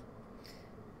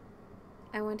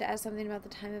 I want to ask something about the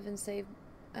time of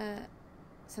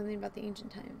something about the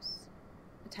ancient times.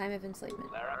 The time of enslavement.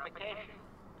 Clarification.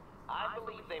 I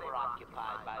believe they were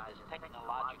occupied by this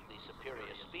technologically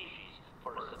superior species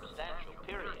for a substantial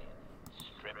period.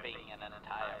 Stripping an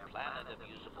entire planet of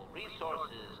usable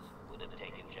resources would have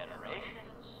taken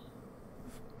generations.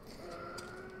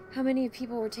 How many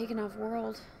people were taken off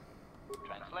world?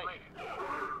 Translation.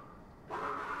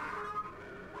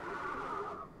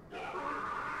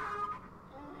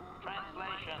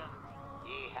 Translation.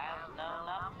 He has no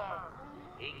number.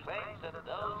 He claims that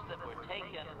those that were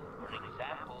taken were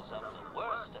examples of the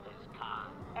worst of his kind,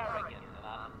 arrogant and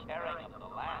uncaring of the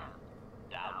land.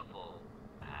 Doubtful,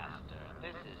 Master.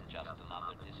 This is just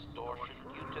another distortion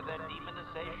due to their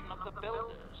demonization of the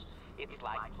Builders. It's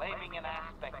like claiming an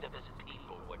aspect of his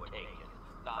people were taken,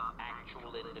 not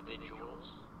actual individuals.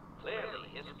 Clearly,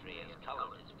 history has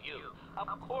colored his view. Of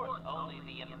course, only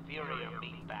the inferior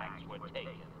meatbags were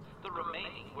taken. The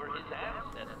remaining were his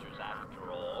ancestors, after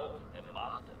all. It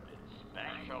must have been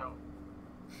special.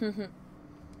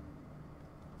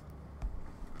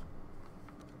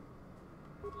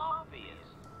 Obvious.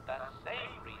 The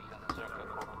same reason Circa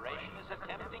Corporation is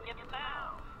attempting it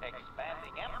now.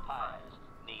 Expanding empires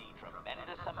need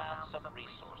tremendous amounts of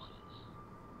resources.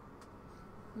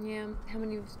 Yeah, how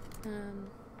many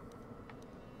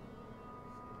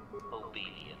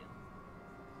Obedient.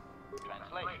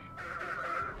 Translation.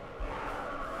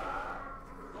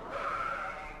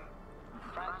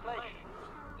 Translation.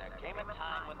 There came a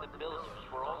time when the Builders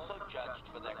were also judged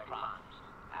for their crimes.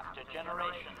 After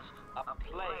generations, a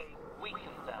plague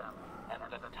weakened them, and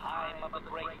the time of the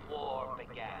Great War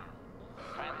began.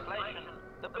 Translation.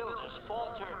 The Builders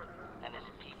faltered, and his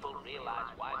people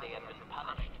realized why they had been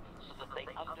punished, so that they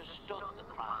understood the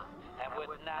crime, and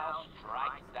would now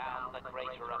strike down the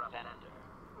greater offender.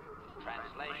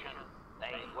 Translation.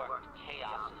 They worked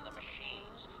chaos in the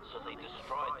machines, so they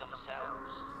destroyed themselves.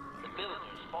 The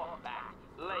Builders fought back,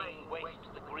 laying waste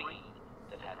to the green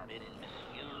that had been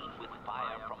misused with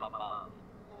fire from above.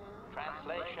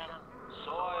 Translation.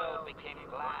 Soil became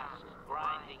glass,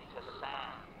 grinding to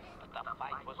sand, but the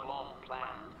fight was long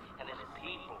planned, and his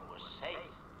people were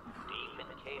safe. Deep in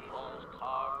cave holes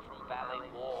carved from valley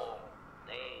wall,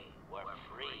 they were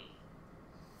free.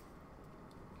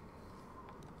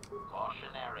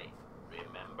 Cautionary.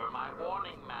 Remember my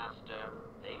warning, Master.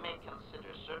 They may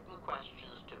consider certain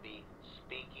questions to be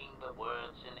speaking the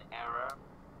words in error.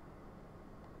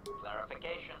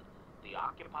 Clarification. The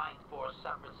occupying force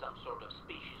suffered some sort of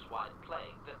species-wide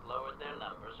plague that lowered their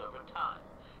numbers over time.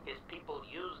 his people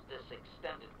used this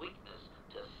extended weakness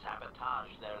to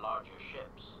sabotage their larger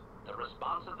ships. The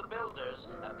response of the builders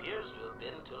appears to have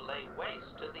been to lay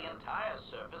waste to the entire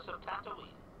surface of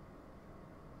Tatooine.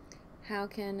 How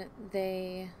can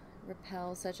they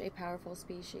repel such a powerful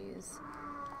species?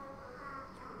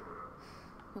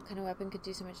 What kind of weapon could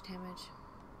do so much damage?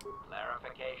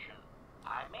 Clarification.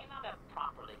 I may not have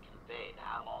properly conveyed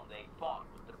how long they fought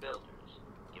with the builders.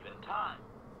 Given time,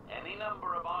 any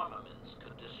number of armaments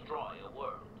could destroy a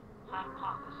world.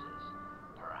 Hypothesis.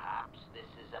 Perhaps this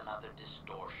is another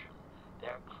distortion.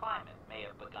 Their climate may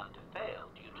have begun to fail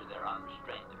due to their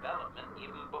unrestrained development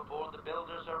even before the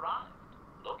builders arrived.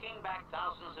 Looking back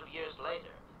thousands of years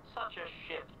later, such a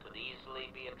shift could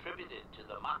easily be attributed to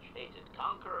the much-hated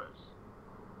conquerors.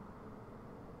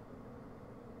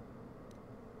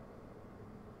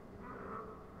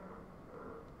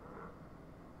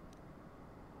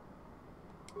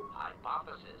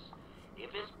 Hypothesis.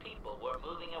 If his people were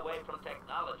moving away from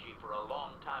technology for a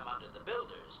long time under the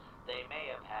builders, they may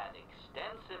have had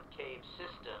extensive cave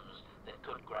systems that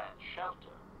could grant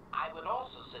shelter. I would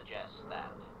also suggest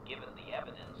that, given the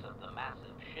evidence of the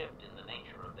massive shift in the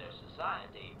nature of their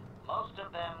society, most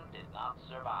of them did not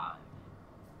survive.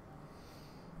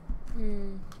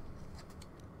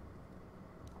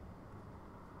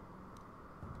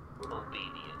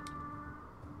 Obedient.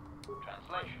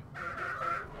 Translation.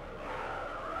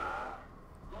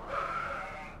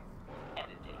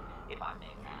 Editing, if I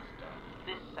may, Master.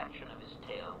 This section of his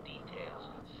tale details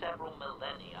several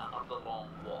millennia of the Long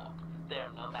Walk,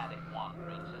 their nomadic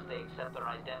wanderings as they accept their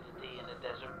identity in a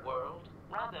desert world.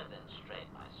 Rather than strain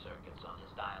my circuits on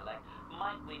his dialect,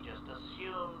 might we just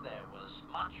assume there was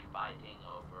much fighting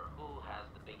over who has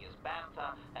the biggest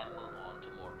bantha and move on to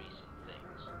more recent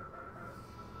things?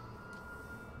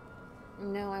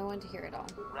 No, I want to hear it all.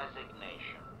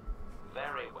 Resignation.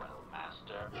 Very well,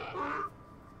 Master.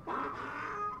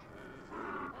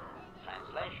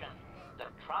 Translation. The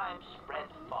tribes spread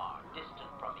far, distant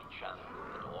from each other,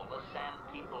 but all the sand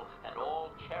people and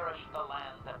all cherished the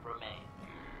land that remained.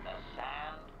 The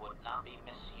sand would not be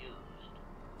misused.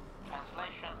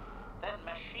 Translation. Then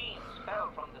machines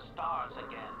fell from the stars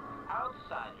again,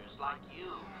 outsiders like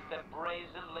you that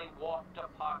brazenly walked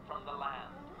apart from the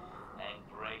land. And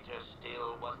greater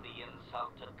still was the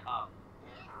insult to come.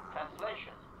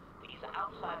 Translation. These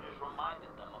outsiders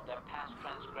reminded them of their past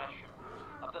transgression,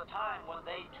 of the time when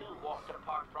they too walked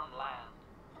apart from land.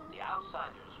 The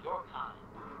outsiders, your kind,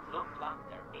 looked like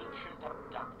their ancient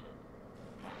abducted.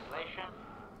 Translation.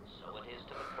 So it is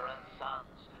to the current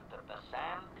sons that the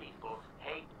sand people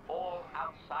hate all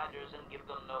outsiders and give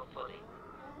them no footing.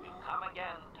 You come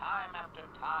again, time after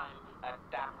time,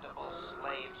 adaptable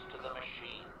slaves to the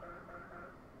machine.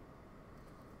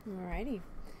 Alrighty.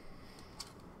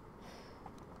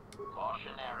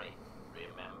 Cautionary.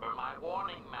 Remember my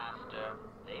warning, Master.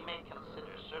 They may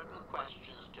consider certain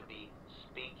questions to be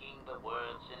speaking the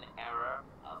words in error,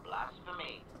 a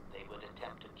blasphemy they would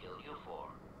attempt to kill you for.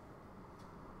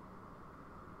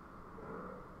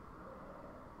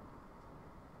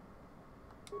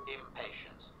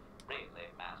 Impatience. Really,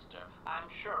 Master. I'm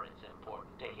sure it's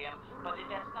important to him, but it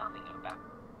has nothing about...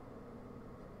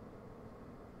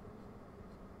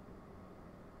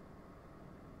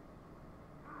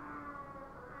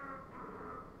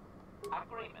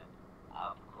 Agreement.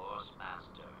 Of course,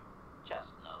 Master.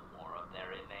 Just no more of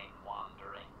their inane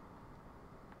wandering.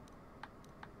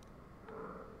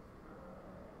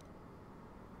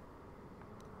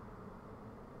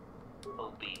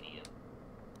 Obedient.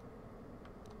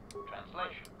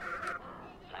 Translation.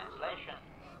 Translation.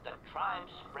 The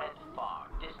tribes spread far,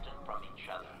 distant from each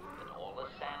other, but all the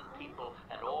sand people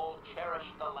and all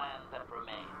cherished the land that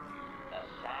remained. The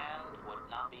sand would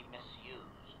not be misused.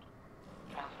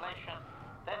 Translation.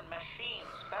 Then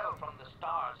machines fell from the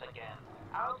stars again,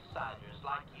 outsiders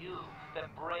like you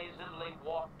that brazenly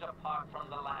walked apart from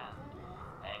the land.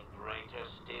 And greater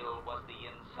still was the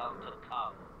insult to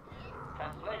come.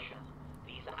 Translation.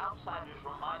 These outsiders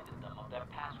reminded them of their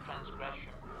past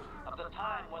transgression, of the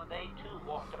time when they too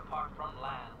walked apart from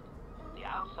land. The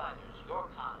outsiders,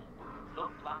 your kind,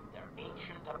 looked like their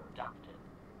ancient abducted.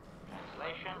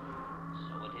 Translation.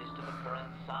 So it is to the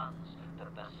current sons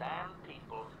that the sand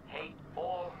people hate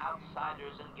all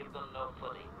outsiders and give them no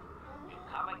footing. You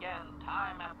come again,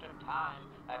 time after time,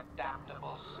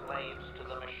 adaptable slaves to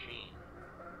the machine.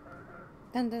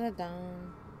 Dun dun dun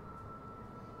dun.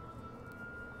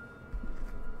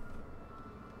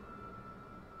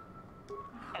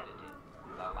 Edited.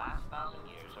 The last 1,000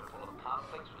 years are full of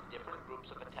conflicts with different groups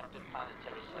of attempted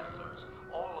planetary settlers,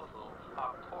 all of whom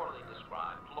are poorly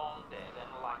described, long dead,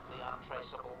 and likely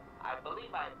untraceable. I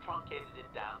believe I I have truncated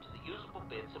it down to the usable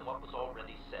bits and what was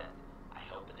already said. I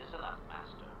hope it is enough,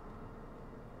 Master.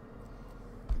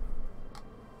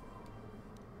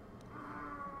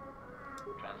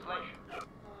 Translation.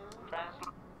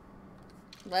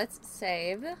 Let's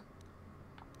save.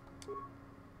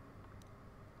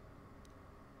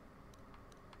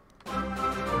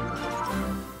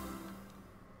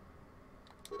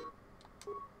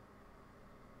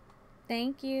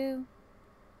 Thank you.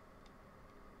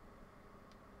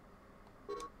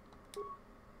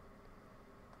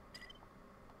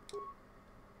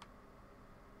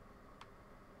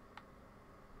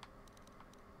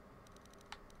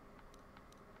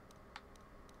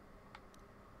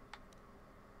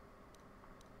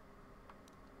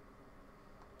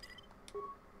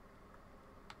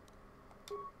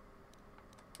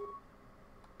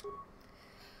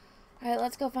 Alright,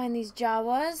 let's go find these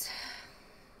Jawas.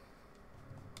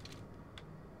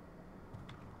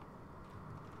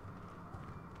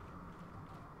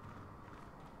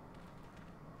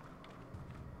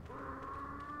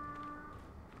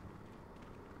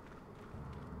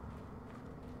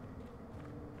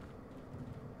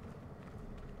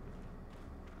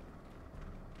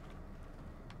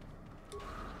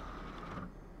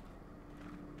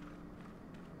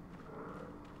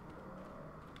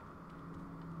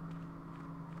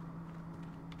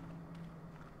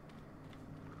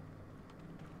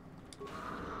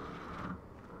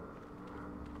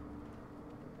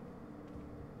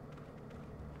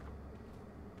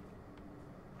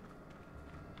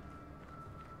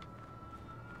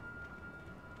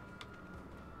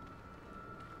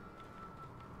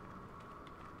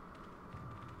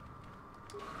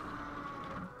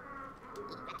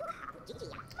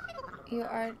 You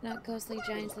are not ghostly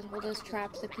giants that hold us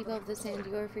trapped, the people of the sand.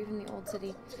 You are free from the old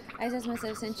city. Isis must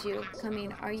have sent you.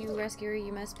 Coming. Are you a rescuer?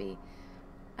 You must be.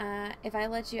 If I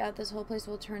let you out, this whole place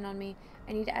will turn on me.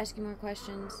 I need to ask you more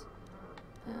questions.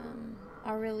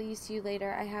 I'll release you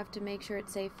later. I have to make sure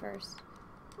it's safe first.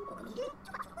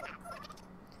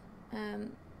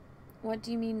 What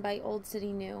do you mean by old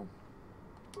city new?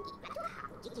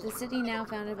 The city now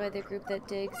founded by the group that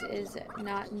digs is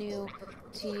not new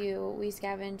to you. We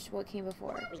scavenged what came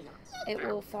before. It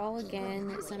will fall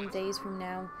again some days from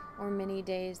now, or many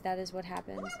days. That is what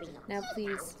happens. Now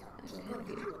please,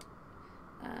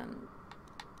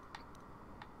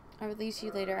 I'll release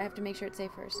you later. I have to make sure it's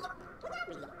safe first.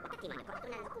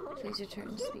 Please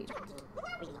return to speed.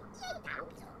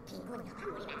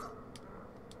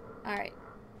 Alright,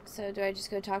 so do I just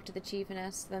go talk to the chief and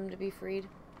ask them to be freed?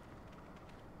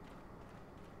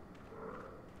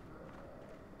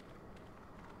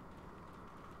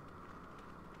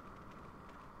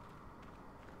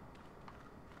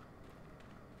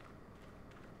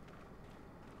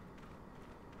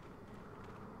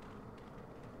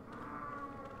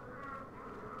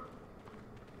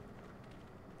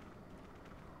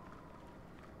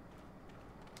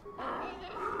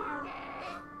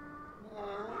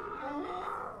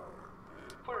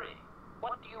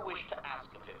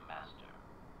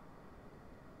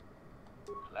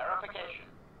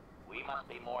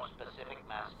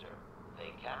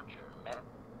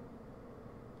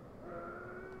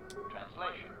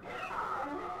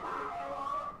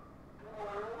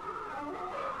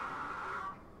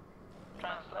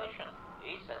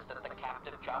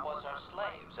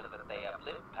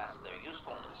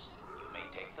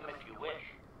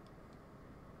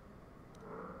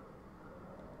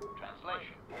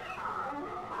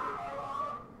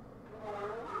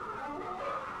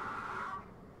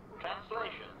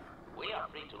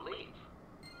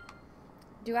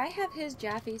 Do I have his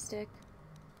Jaffe stick?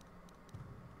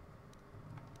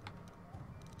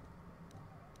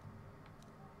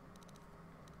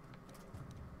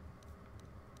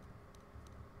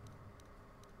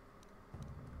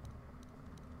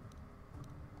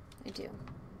 I do.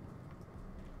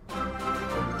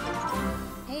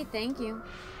 Hey, thank you.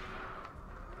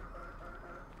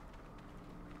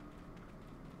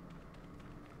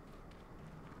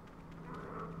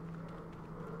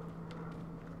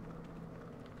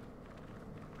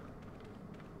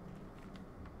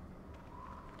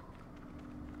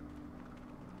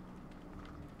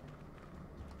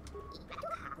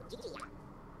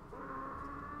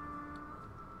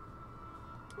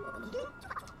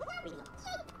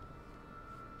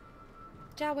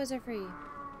 Jawas are free.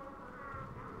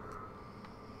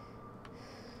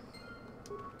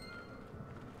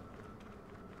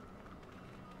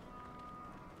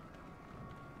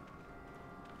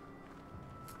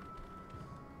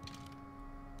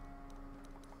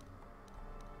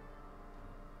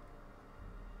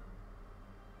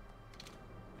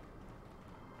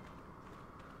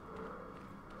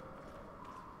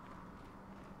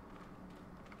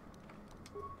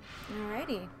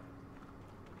 Alrighty.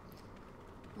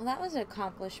 Well, that was an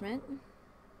accomplishment.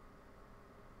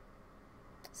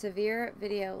 Severe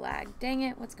video lag. Dang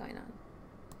it, what's going on?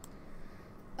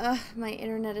 Ugh, my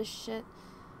internet is shit.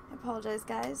 I apologize,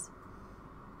 guys.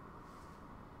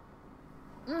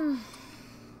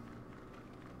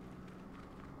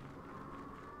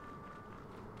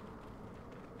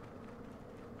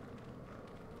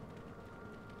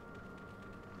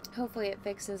 Hopefully it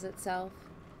fixes itself.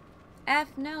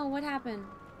 F, no, what happened?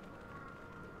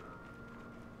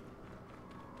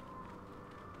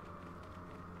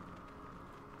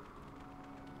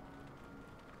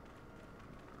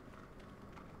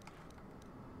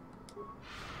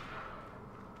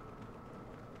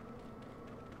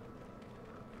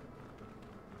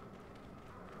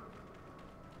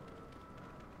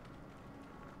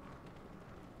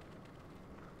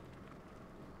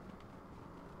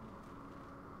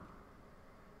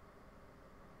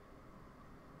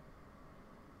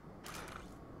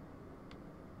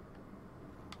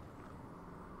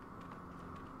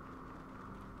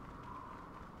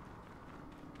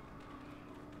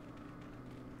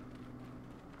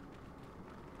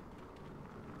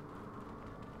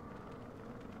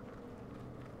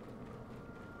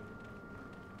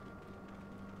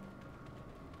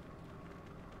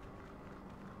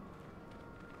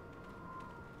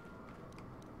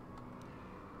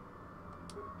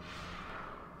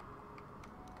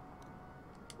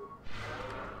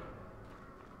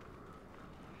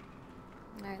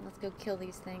 Alright, let's go kill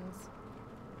these things.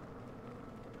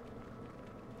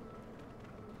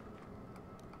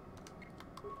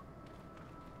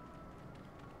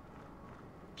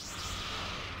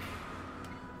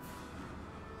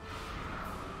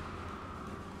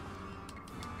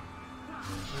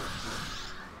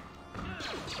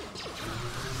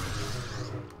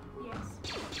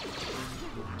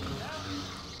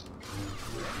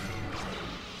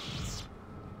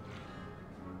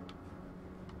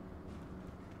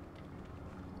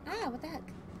 Ah, what the heck?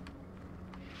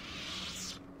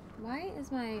 Why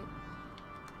is my...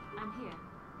 I'm here.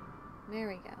 There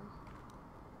we go.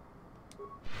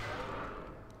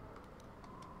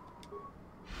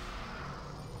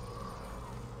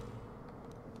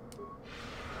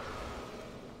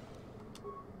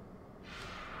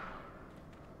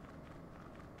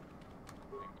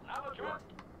 Acknowledgement.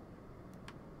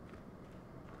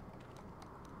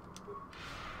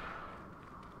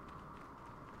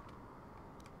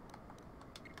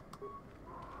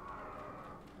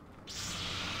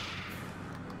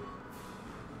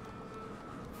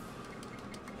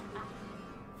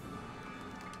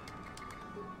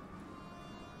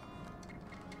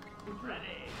 Ready.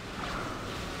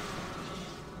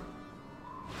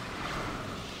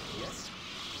 Yes.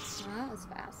 Well, that was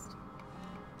fast.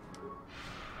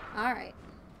 Alright.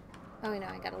 Oh, no,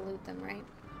 I gotta loot them, right?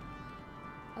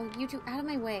 Oh, you two, out of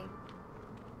my way.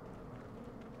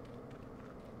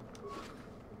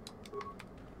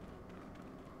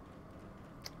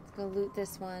 Let's go loot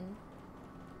this one.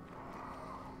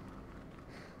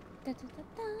 Da, da, da,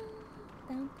 da,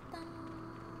 da, da.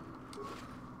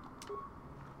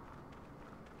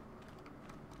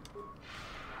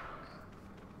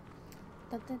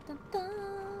 Da, da, da, da,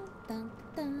 da,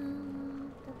 da, da, da,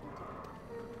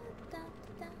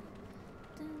 da,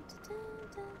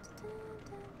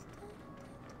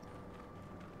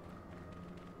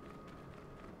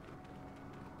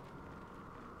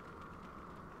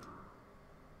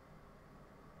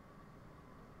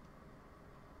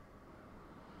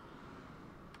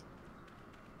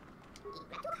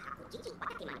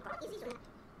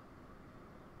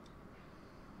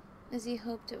 As he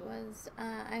hoped it was.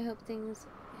 I hope things...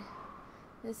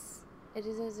 It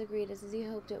is as agreed as he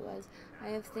hoped it was. I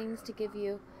have things to give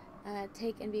you.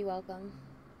 Take and be welcome.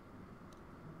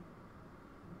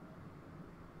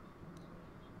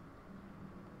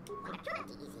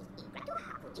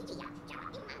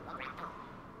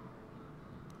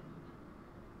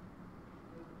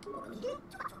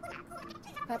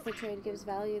 Path for trade gives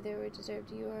value there where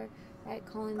deserved. You are right,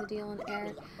 calling the deal in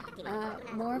air.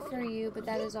 More for you, but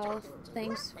that is all.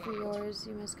 Thanks for yours.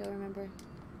 You must go, remember.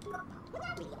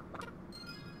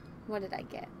 What did I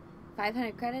get?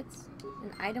 500 credits?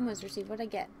 An item was received. What did I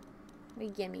get? What did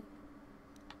you give me?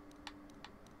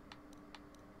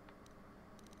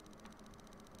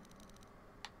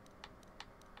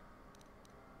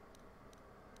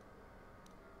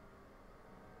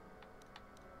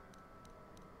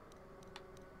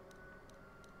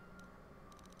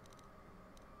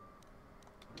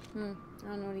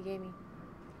 I don't know what he gave me.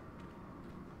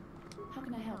 How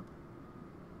can I help?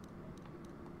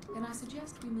 Then I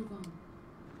suggest we move on.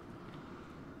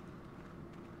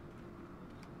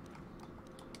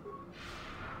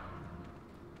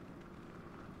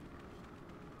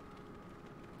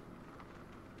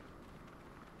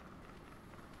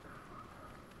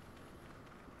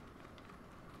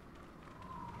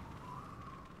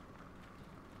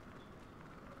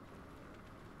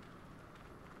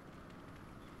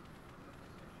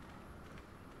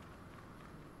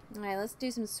 Alright, let's do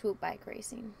some swoop bike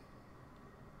racing.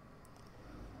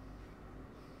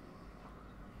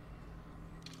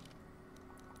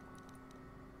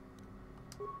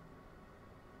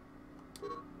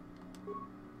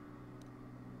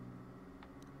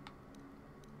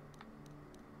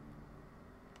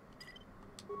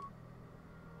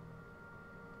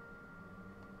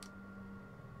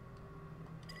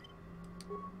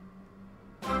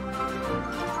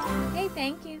 Hey,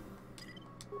 thank you.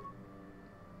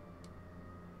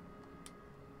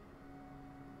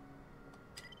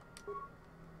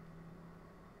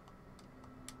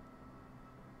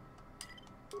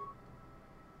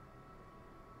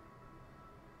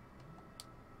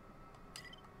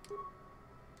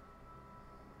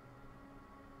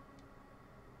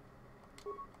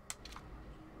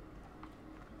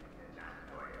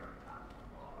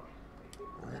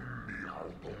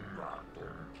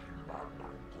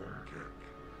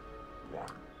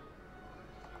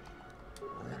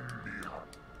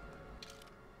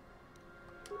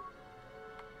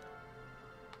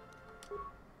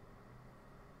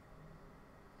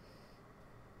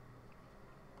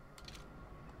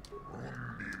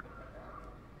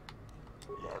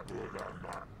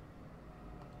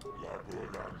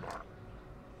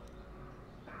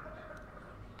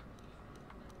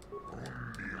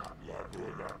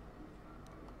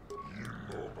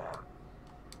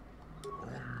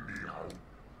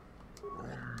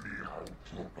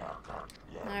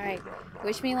 Alright,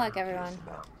 wish me luck, everyone.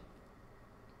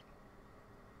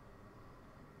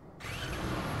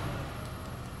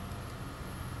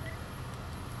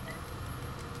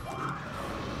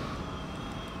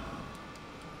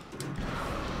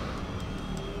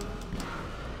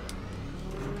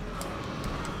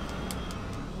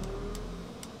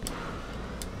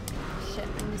 Shit,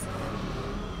 I'm missing them.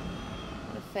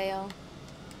 What a fail.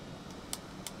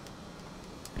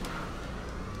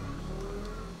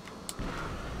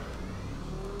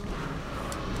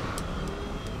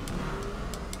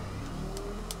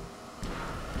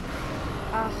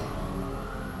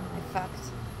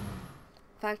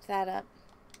 Fucked that up.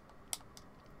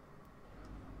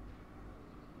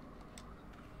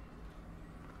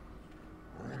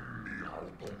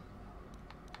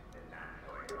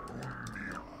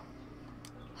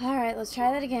 Alright, let's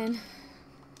try that again.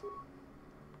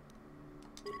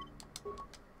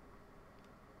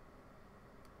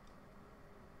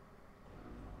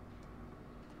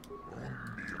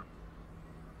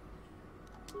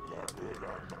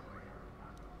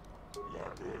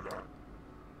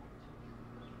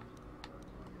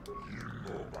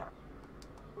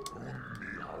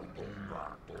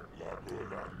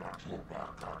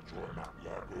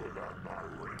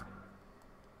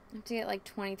 I have to get like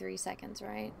 23 seconds,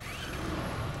 right?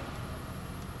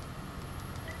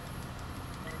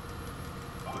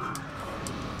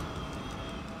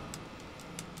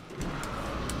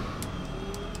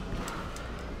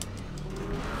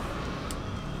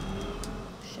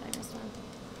 Shit, I missed one.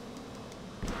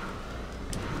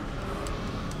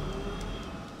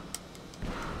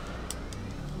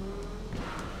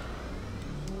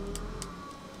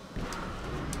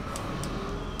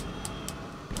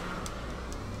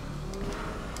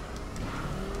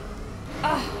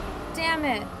 Damn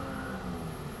it.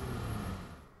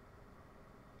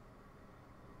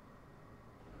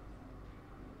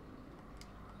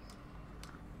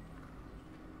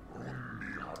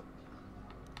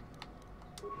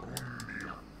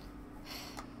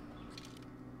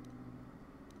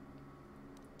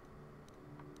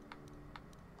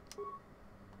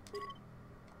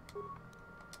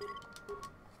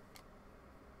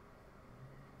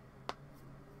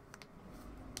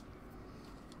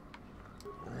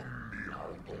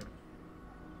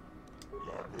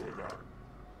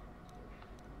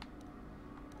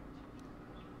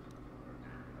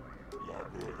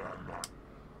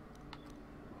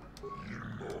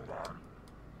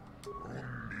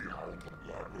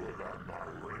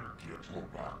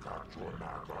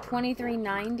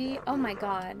 $23.90. Oh my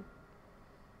god.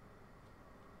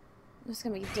 This is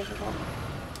gonna be difficult.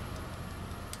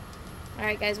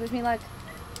 Alright guys, wish me luck.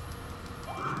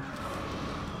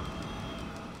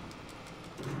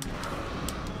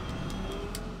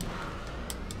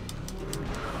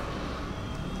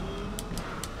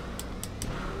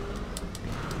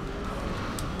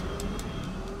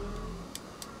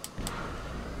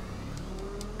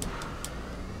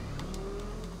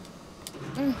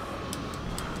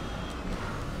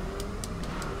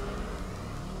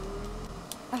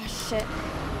 Oh shit.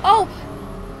 Oh!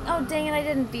 Oh dang it, I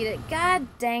didn't beat it. God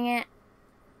dang it.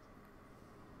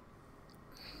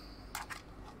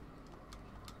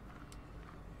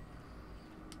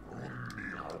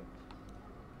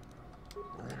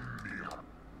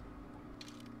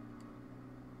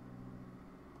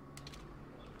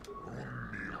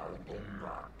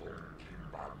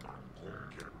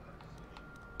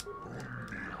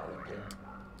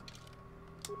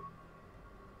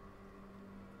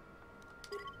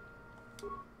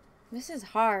 This is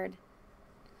hard.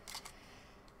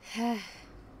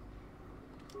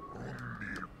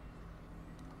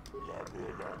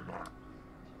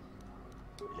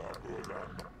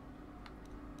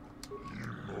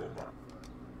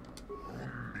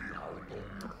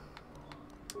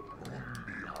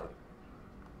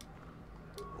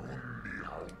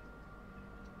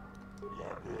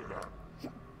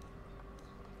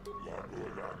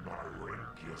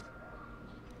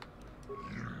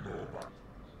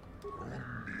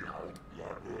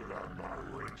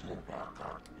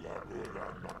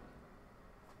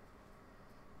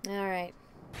 All right.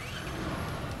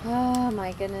 Oh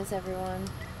my goodness, everyone.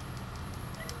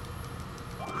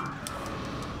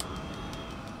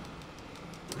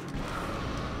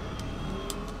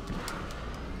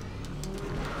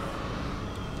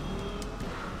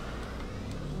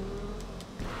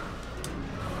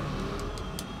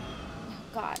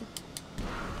 God.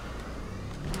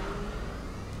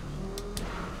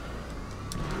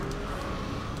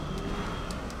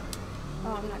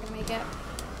 Oh, I'm not gonna make it.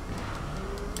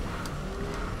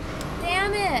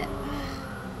 Damn it!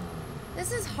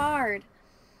 This is hard.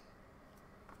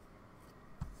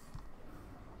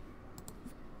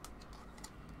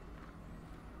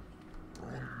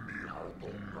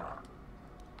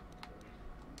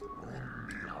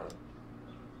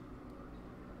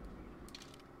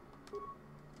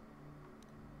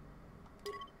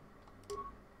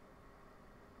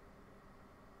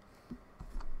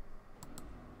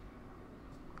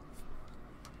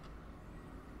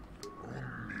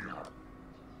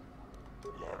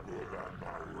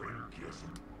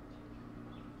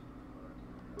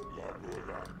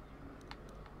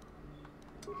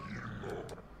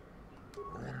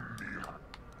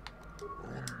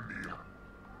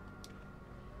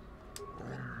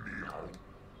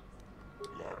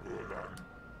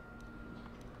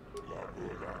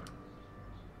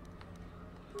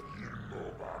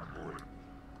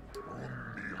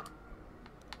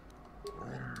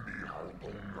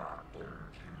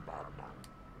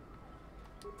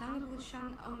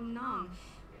 Shan Onang,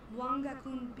 Wanga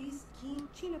kun biski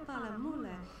chinapala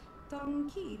mule,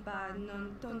 Tonki ba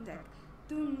non tontek,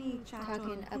 Tuni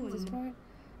Talking chaton up this kun. part.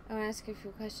 I want to ask you a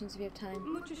few questions if you have time.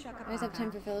 Mucho I always have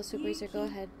time for fellow super racer. Go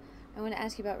ahead. I want to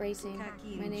ask you about racing.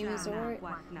 My name is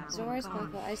Zora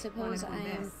Sparkle. I suppose I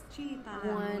am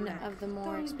one of the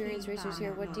more experienced racers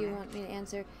here. What do you want me to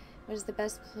answer? What is the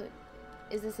best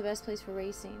Is this the best place for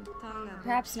racing?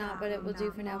 Perhaps not, but it will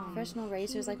do for now. Professional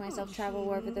racers like myself travel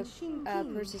wherever the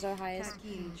purses are highest.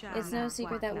 It's no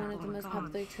secret that one of the most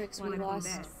popular tricks we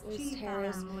lost was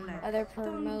terrace. Other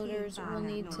promoters will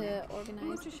need to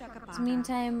organize. In the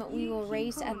meantime, we will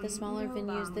race at the smaller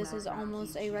venues. This is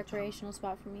almost a recreational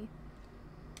spot for me.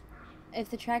 If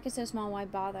the track is so small, why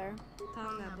bother?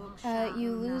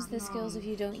 You lose the skills if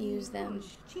you don't use them.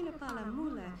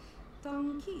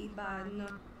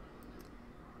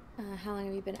 How long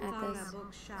have you been at this?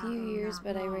 A few years,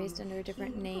 but I raced under a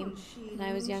different name. When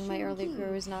I was young, my early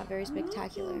career was not very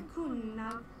spectacular.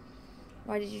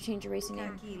 Why did you change your racing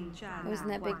name? It wasn't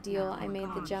that big deal. I made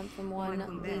the jump from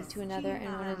one league to another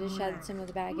and wanted to shed some of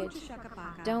the baggage.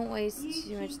 Don't waste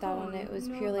too much thought on it. It was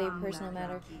purely a personal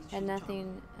matter. Had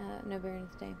nothing, no bearing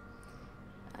today.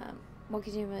 What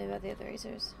can you tell me about the other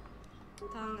racers?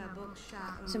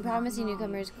 Some promising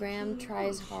newcomers. Graham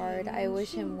tries hard. I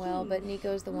wish him well, but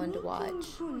Nico's the one to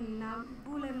watch.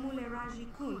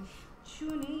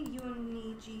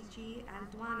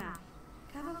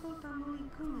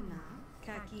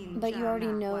 But you already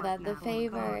know that the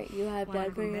favor you have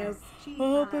done for him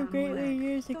will help him greatly in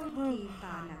years to come.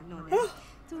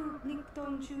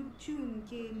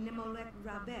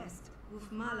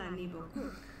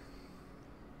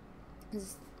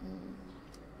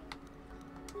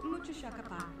 Mucho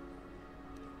shakapa.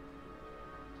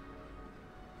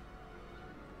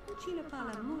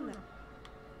 Chinapala mula.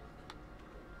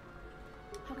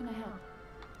 How can I help?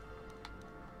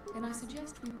 Then I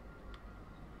suggest we...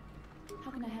 How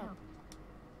can I help?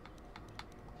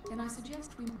 Then I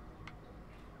suggest we...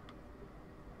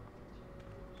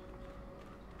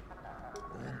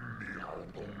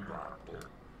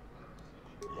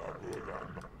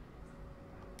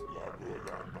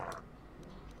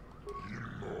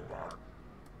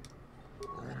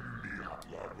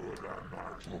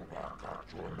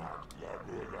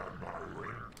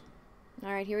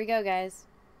 Alright, here we go, guys.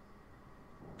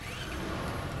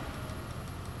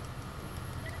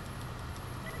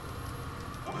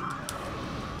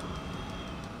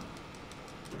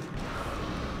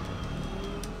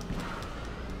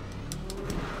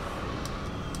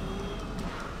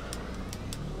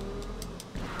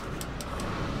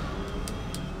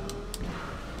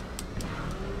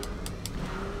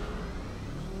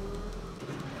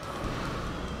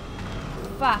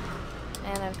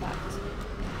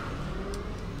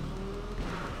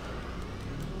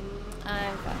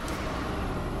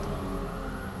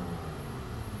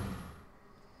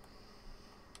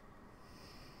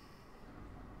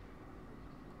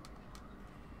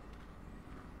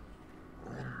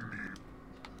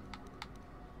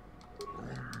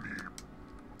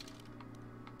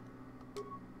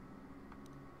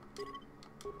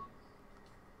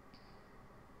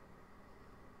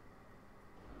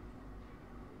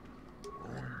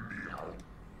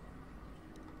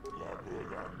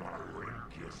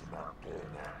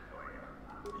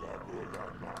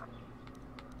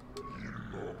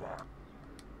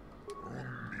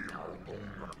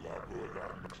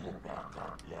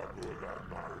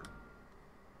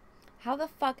 How the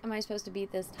fuck am I supposed to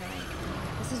beat this time?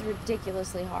 This is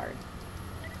ridiculously hard.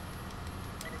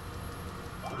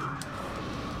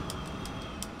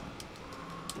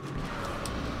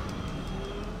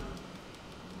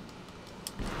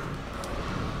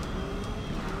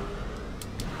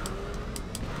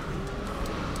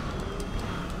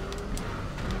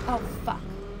 Oh, fuck.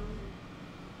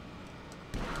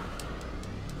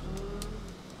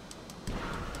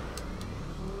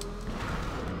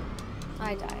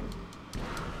 I died.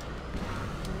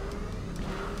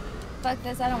 Fuck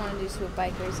this, I don't want to do swoop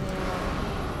bike racing anymore.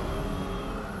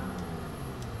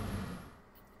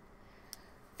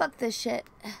 Fuck this shit.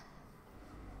 I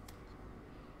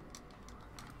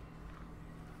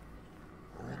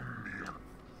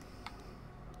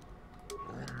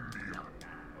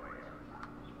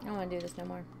don't want to do this no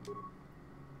more.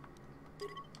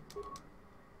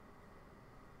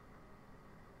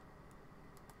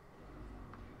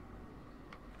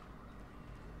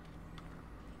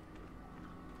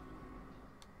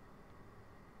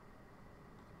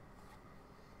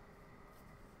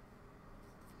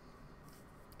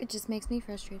 It just makes me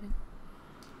frustrated.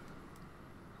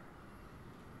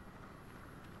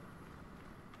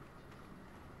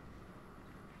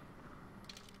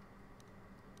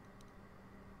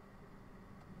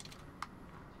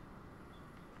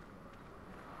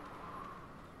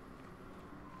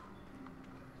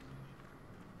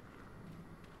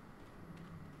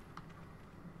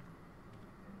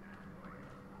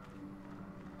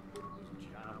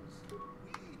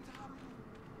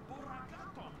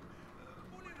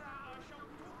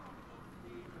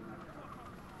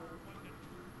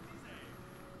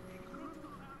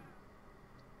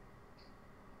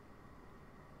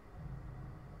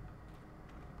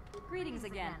 Greetings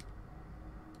again.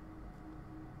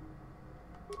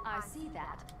 I see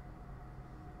that.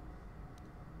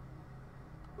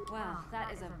 Well,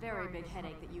 that is a very big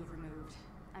headache that you've removed.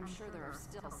 I'm sure there are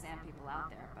still sand people out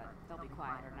there, but they'll be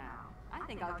quieter now. I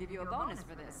think I'll give you a bonus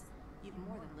for this. You've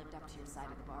more than lived up to your side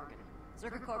of the bargain.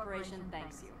 Zerka Corporation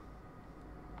thanks you.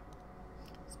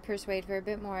 Persuade for a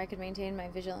bit more, I could maintain my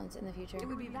vigilance in the future. It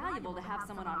would be valuable to have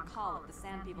someone on call if the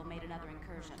sand people made another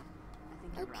incursion. I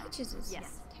think you're right. Peaches is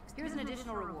Yes. Here's an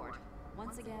additional reward.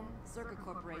 Once again, Zerka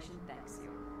Corporation thanks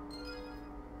you.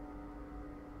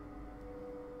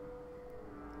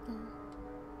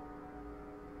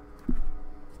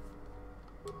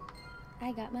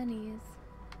 I got monies.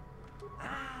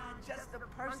 Ah, just the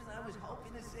person I was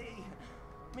hoping to see.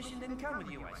 Mission didn't come with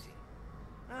you, I see.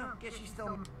 Oh, guess she's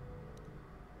still...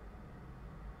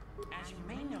 As you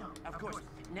may know, of course,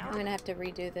 now... I'm gonna have to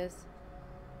redo this.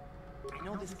 I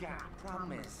know this guy.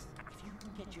 Problem is, if you can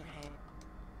get your hand...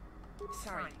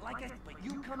 Sorry, like I... But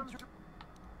you come through...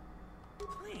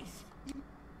 Please.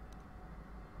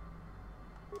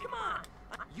 Come on.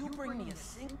 You bring me a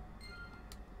sing...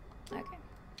 Okay.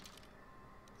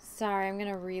 Sorry, I'm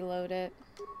gonna reload it.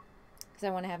 Because I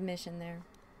want to have mission there.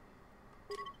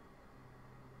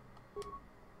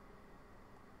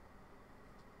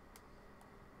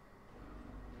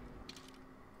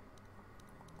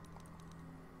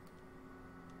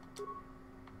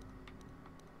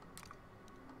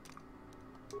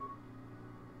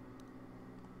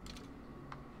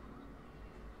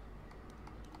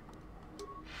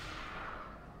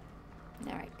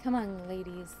 Alright, come on,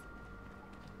 ladies.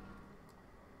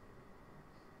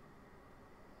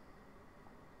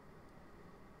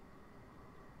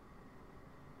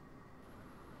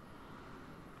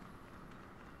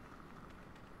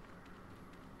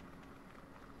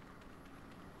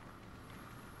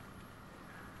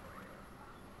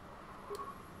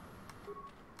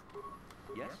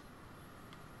 Yes?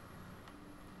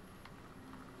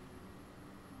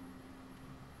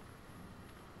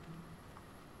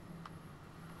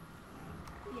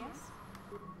 Yes?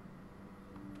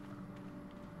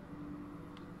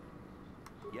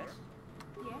 Yes?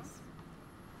 Yes?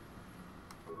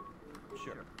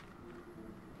 Sure.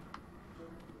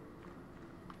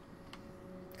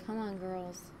 Come on,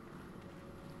 girls.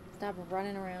 Stop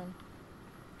running around.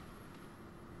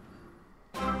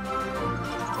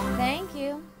 Thank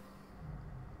you.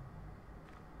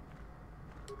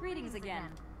 Greetings again.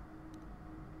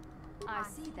 I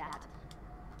see that.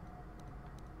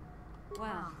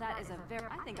 Well, that is a very...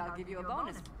 I think I'll give you a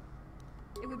bonus.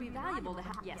 It would be valuable to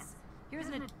have... Yes. Here's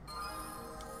an...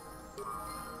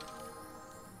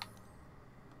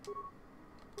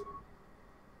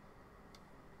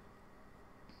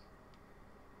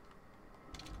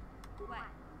 What?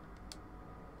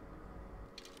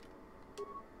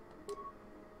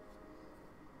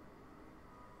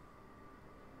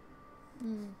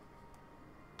 Hmm.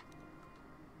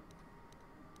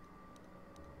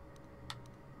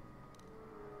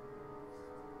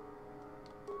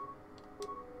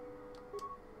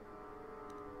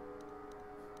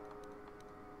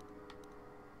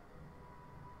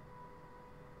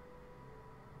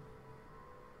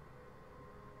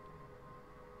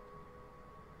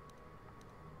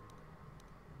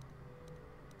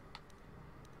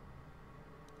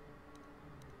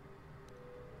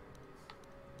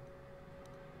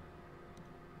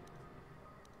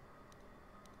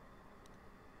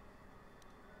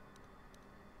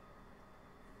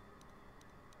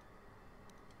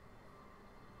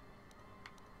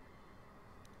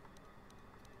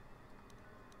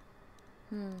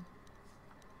 Hmm.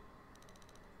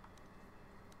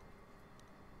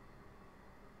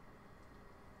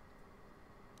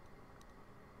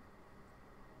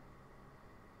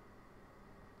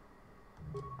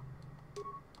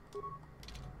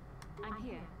 I'm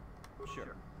here. Sure.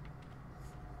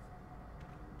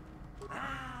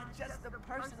 Ah, just the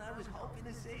person I was hoping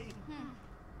to see.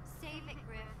 Save it,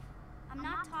 Griff. I'm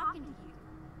not talking to you.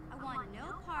 I want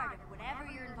no part of whatever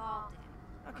you're involved in.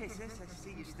 Okay, sis, I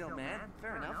see you're still mad.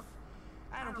 Fair enough.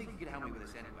 I don't think you can help me with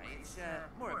this anyway. It's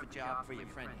more of a job for your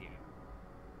friend here.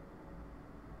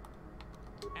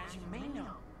 As you may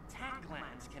know, tack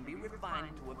glands can be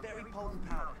refined to a very potent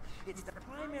powder. It's the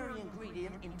primary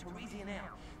ingredient in Teresian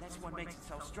ale. That's what makes it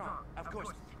so strong. Of course,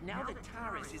 now that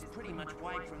Taris is pretty much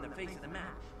wiped from the face of the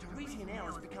map, Teresian ale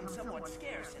has become somewhat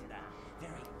scarce and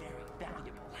very, very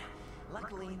valuable.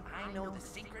 Luckily, I know the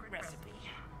secret recipe.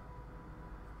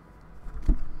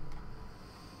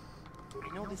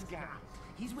 I know this guy.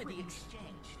 He's with the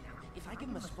Exchange. Now, if I give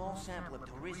him a small sample of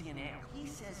Teresian ale, he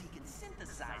says he can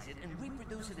synthesize it and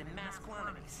reproduce it in mass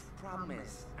quantities. Problem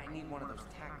is, I need one of those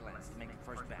tack glands to make the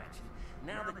first batch.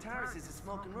 Now that Taris is a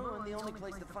smoking ruin, the only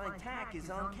place to find tack is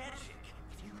on Kashyyyk.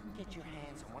 If you can get your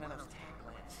hands on one of those tack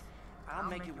glands, I'll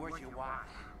make it worth your while.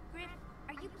 Griff,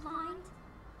 are you blind?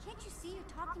 Can't you see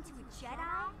you're talking to a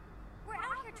Jedi? We're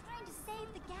out here trying to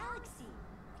save the galaxy.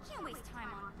 We can't waste time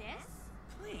on this.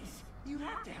 Please, you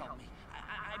have to help me.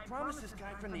 I promised this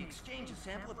guy from the Exchange a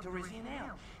sample of Teresian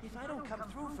ale. If I don't come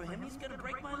through for him, he's gonna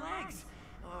break my legs.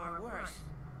 Or worse.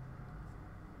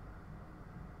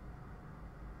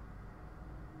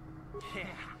 Yeah,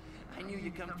 I knew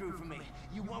you'd come through for me.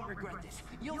 You won't regret this.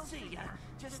 You'll see.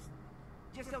 Just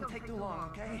don't take too long,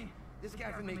 okay? This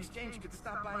guy from the Exchange could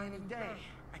stop by any day.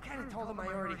 I kind of told him I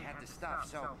already had the stuff,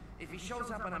 so if he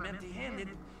shows up and I'm empty-handed,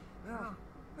 well,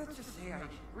 let's just say I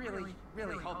really,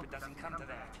 really hope it doesn't come to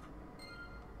that.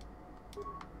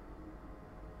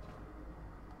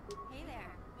 Hey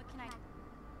there, what can I...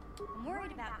 I'm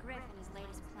worried about Griff and his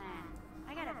latest plan.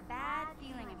 I got a bad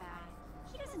feeling about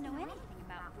it. He doesn't know anything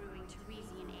about brewing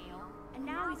Teresian ale, and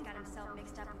now he's got himself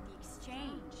mixed up with the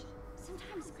Exchange.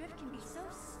 Sometimes Griff can be so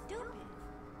stupid.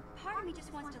 Part of me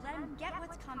just wants to let him get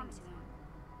what's coming to him.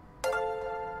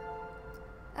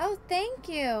 Oh, thank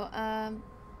you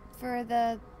for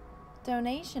the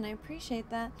donation. I appreciate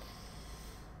that.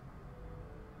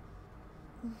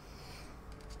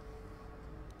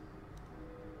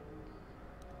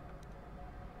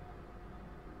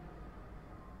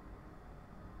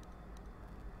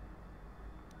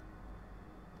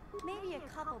 Maybe a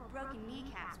couple broken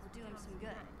kneecaps will do him some good.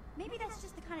 Maybe that's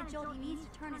just the kind of jolt he needs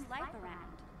to turn his life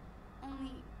around.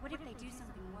 Only, what if they do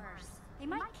something worse? They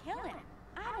might kill him.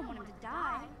 I don't want him to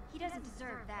die. He doesn't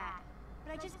deserve that.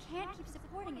 But I just can't keep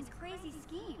supporting his crazy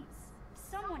schemes.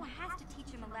 Someone has to teach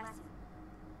him a lesson.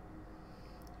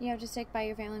 You have to stick by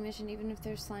your family mission, even if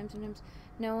there's slime symptoms.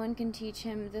 No one can teach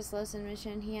him this lesson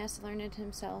mission. He has to learn it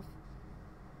himself.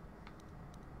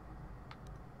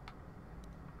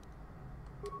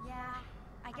 Yeah,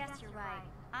 I guess you're right.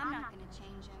 I'm not gonna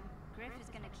change him. Griff is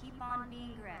gonna keep on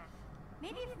being Griff.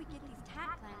 Maybe if we get these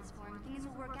tack plans for him, things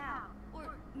will work out.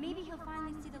 Or maybe he'll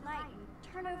finally see the light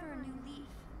and turn over a new leaf.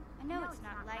 I know it's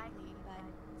not likely, but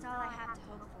it's all I have to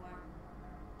hope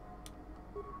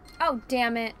for. Oh,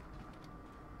 damn it.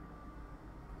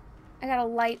 I got a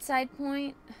light side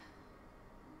point.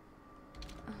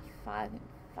 Oh, fuck.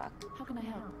 How can I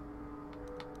help?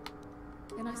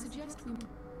 Then I suggest we...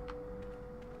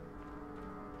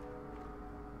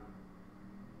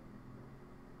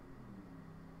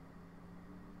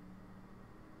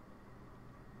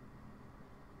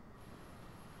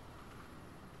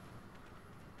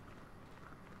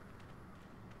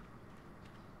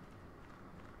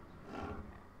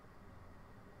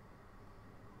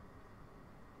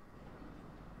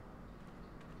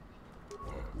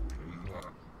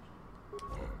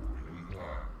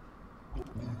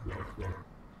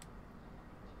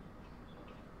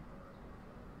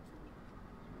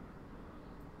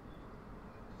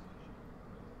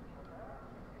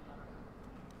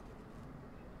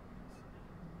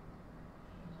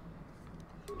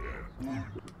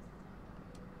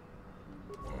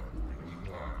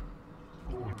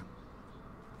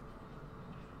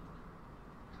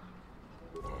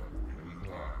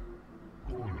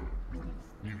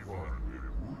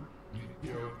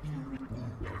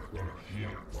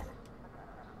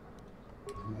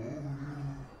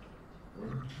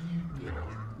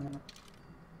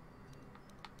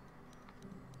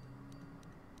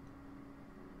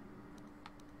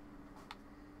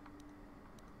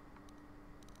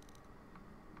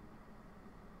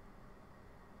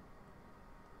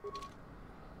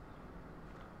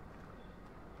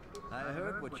 I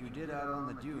heard what you did out on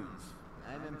the dunes.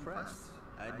 I'm impressed.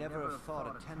 I'd never have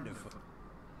thought a tenderfoot.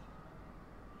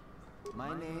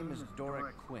 My name is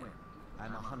Doric Quinn.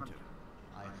 I'm a hunter.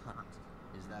 I hunt.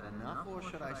 Is that enough, or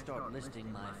should I start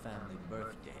listing my family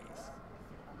birthdays?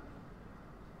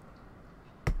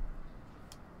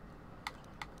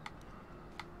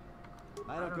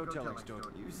 I don't go telling stories.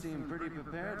 You seem pretty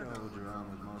prepared to hold your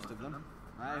own with most of them.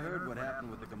 I heard what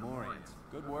happened with the Gamorreans.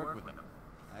 Good work with them.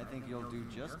 I think you'll do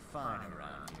just fine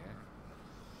around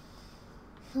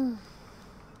here.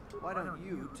 Why don't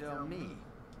you tell me?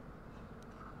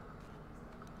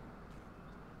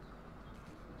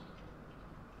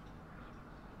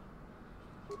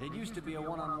 It used to be a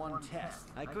one-on-one test.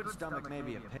 I could stomach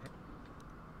maybe a pit.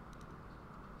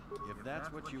 If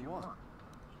that's what you want.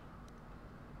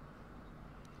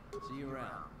 See you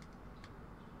around.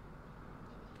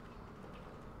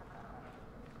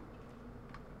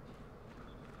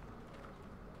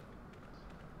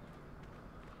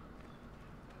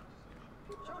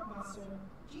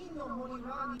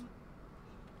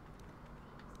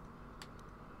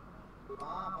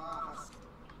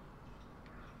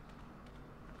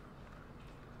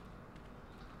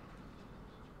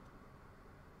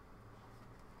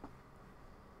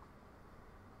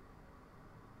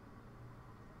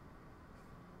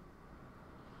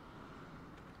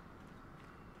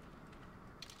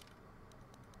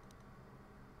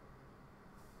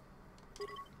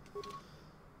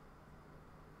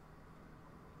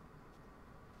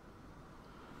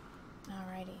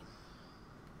 Alrighty.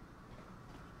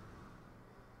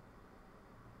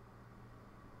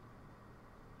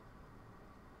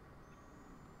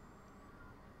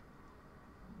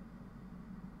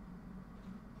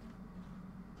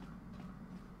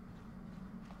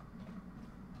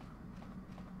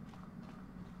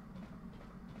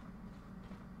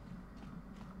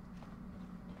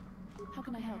 How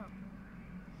can I help?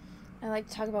 I like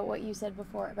to talk about what you said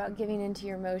before about giving into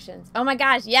your emotions. Oh my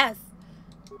gosh, yes!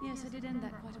 Yes, I did end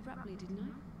that quite abruptly, didn't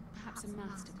I? Perhaps a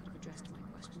master could have addressed my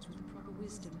questions with the proper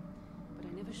wisdom, but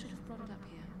I never should have brought it up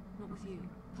here, not with you.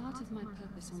 Part of my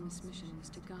purpose on this mission was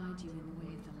to guide you in the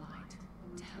way of the light,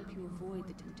 to help you avoid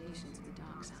the temptations of the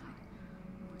dark side.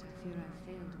 But I fear I've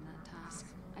failed in that task.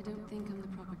 I don't think I'm the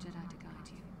proper Jedi to guide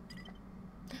you.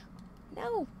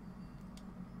 No!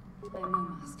 I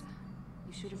know, Master.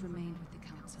 You should have remained with the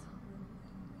Council.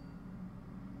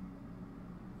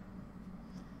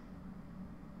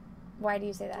 Why do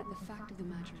you say that? The fact of the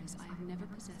matter is, I have never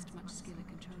possessed much skill at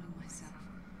controlling myself.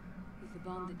 With the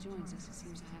bond that joins us, it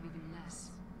seems I have even less.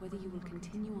 Whether you will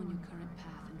continue on your current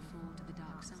path and fall to the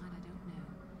dark side, I don't know.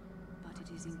 But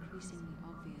it is increasingly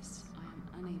obvious I am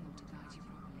unable to guide you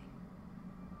properly.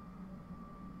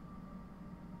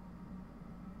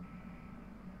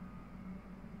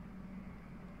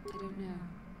 I don't know.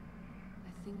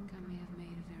 I think I may have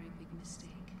made a very big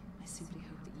mistake. I simply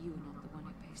hope that you are not the one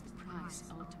who pays the price,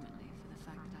 ultimately, for the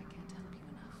fact that I can't help you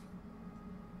enough.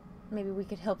 Maybe we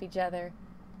could help each other.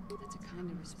 That's a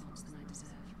kinder response than I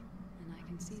deserve. And I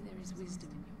can see there is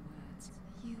wisdom in your words.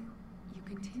 You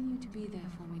continue to be there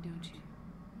for me, don't you?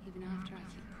 Even after I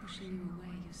keep pushing you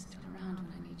away, you're still around when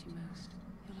I need you most.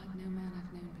 You're like no man I've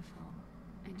known before.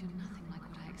 And you're nothing like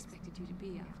what I expected you to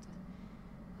be after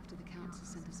the Council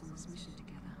sent us on this mission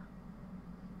together.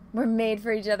 We're made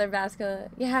for each other, Vasca.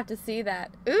 You have to see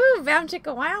that. Ooh, bound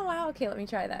chicka wow wow. Okay, let me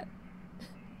try that.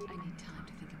 I need time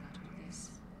to think about all this.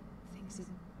 Things are...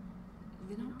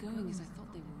 they're not going as I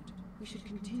thought they would. We should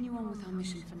continue on with our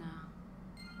mission for now.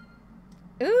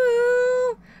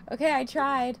 Ooh! Okay, I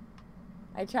tried.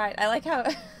 I like how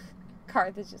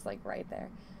Karth is just like right there.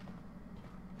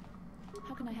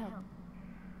 How can I help?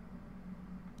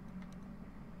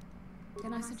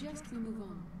 Can I suggest we move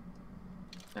on?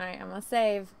 Alright, I'm gonna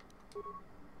save.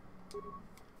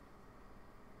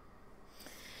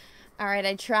 Alright,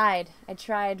 I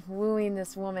tried wooing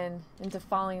this woman into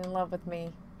falling in love with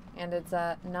me, and it's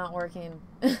not working.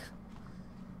 Let's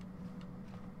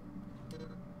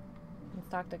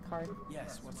talk to Karth.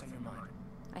 Yes, what's on your mind?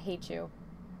 I hate you.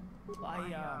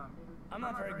 I'm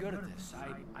not very good at this.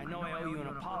 I know I owe you an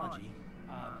apology.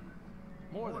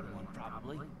 More than one,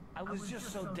 probably. I was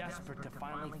just so desperate to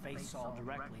finally face Saul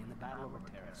directly in the battle over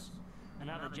Terrace. And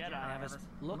now the Jedi have us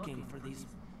looking for these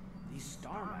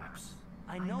star maps.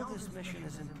 I know this mission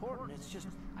is important, it's just,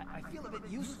 I feel a bit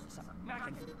useless. I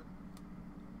can...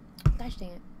 Gosh dang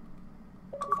it.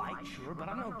 Fight, sure, but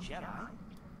I'm no Jedi.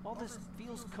 All this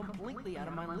feels completely out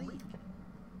of my league.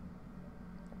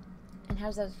 And how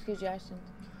does that excuse your actions?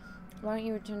 Why don't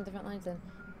you return to the front lines then?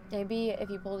 Maybe if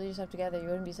you pulled yourself together, you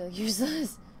wouldn't be so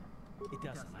useless. It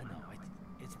doesn't, I know.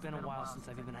 It's been a while since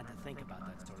I've even had to think about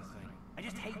that sort of thing. I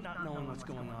just hate not knowing what's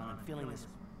going on and feeling this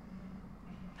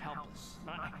helpless.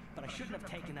 But I shouldn't have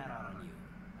taken that out on you.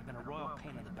 I've been a royal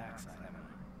pain in the backside, haven't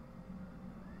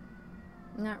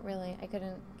I? Not really. I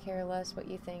couldn't care less what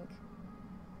you think.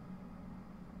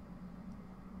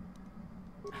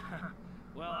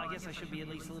 Well, I guess I should be at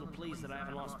least a little pleased that I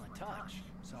haven't lost my touch.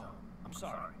 So, I'm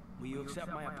sorry. Will you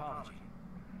accept my apology?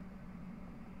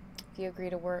 If you agree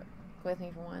to work with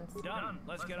me for once. Done.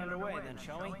 Let's get underway then,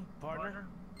 shall we, partner?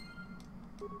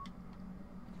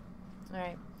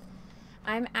 Alright.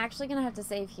 I'm actually going to have to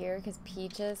save here because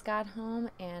Peaches got home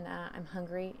and I'm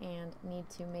hungry and need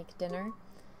to make dinner.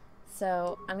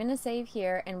 So I'm going to save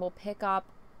here and we'll pick up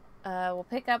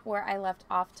where I left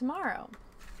off tomorrow.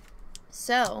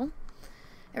 So,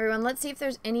 everyone, let's see if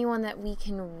there's anyone that we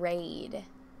can raid.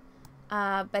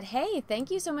 But hey,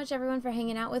 thank you so much everyone for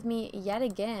hanging out with me yet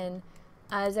again.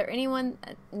 Is there anyone,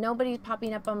 nobody's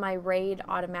popping up on my raid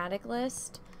automatic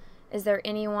list. Is there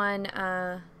anyone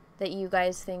that you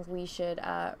guys think we should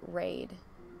raid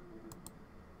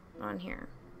on here?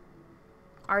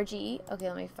 RGE? Okay,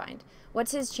 let me find.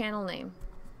 What's his channel name?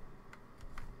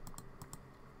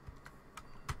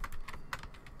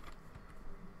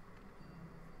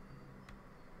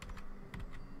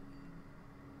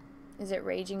 Is it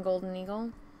Raging Golden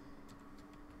Eagle?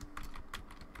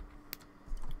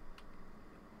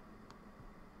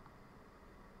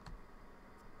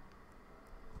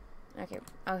 Okay.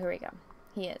 Oh, here we go.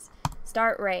 He is.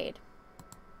 Start raid.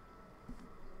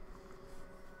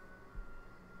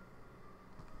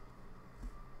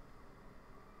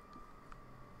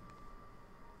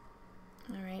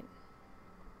 Alright.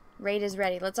 Raid is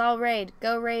ready. Let's all raid.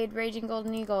 Go raid Raging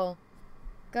Golden Eagle.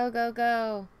 Go, go,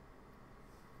 go.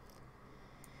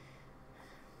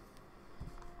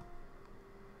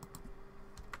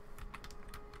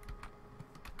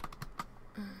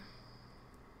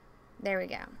 There we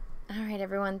go. All right,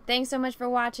 everyone. Thanks so much for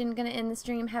watching. Gonna end the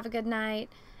stream. Have a good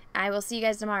night. I will see you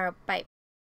guys tomorrow. Bye.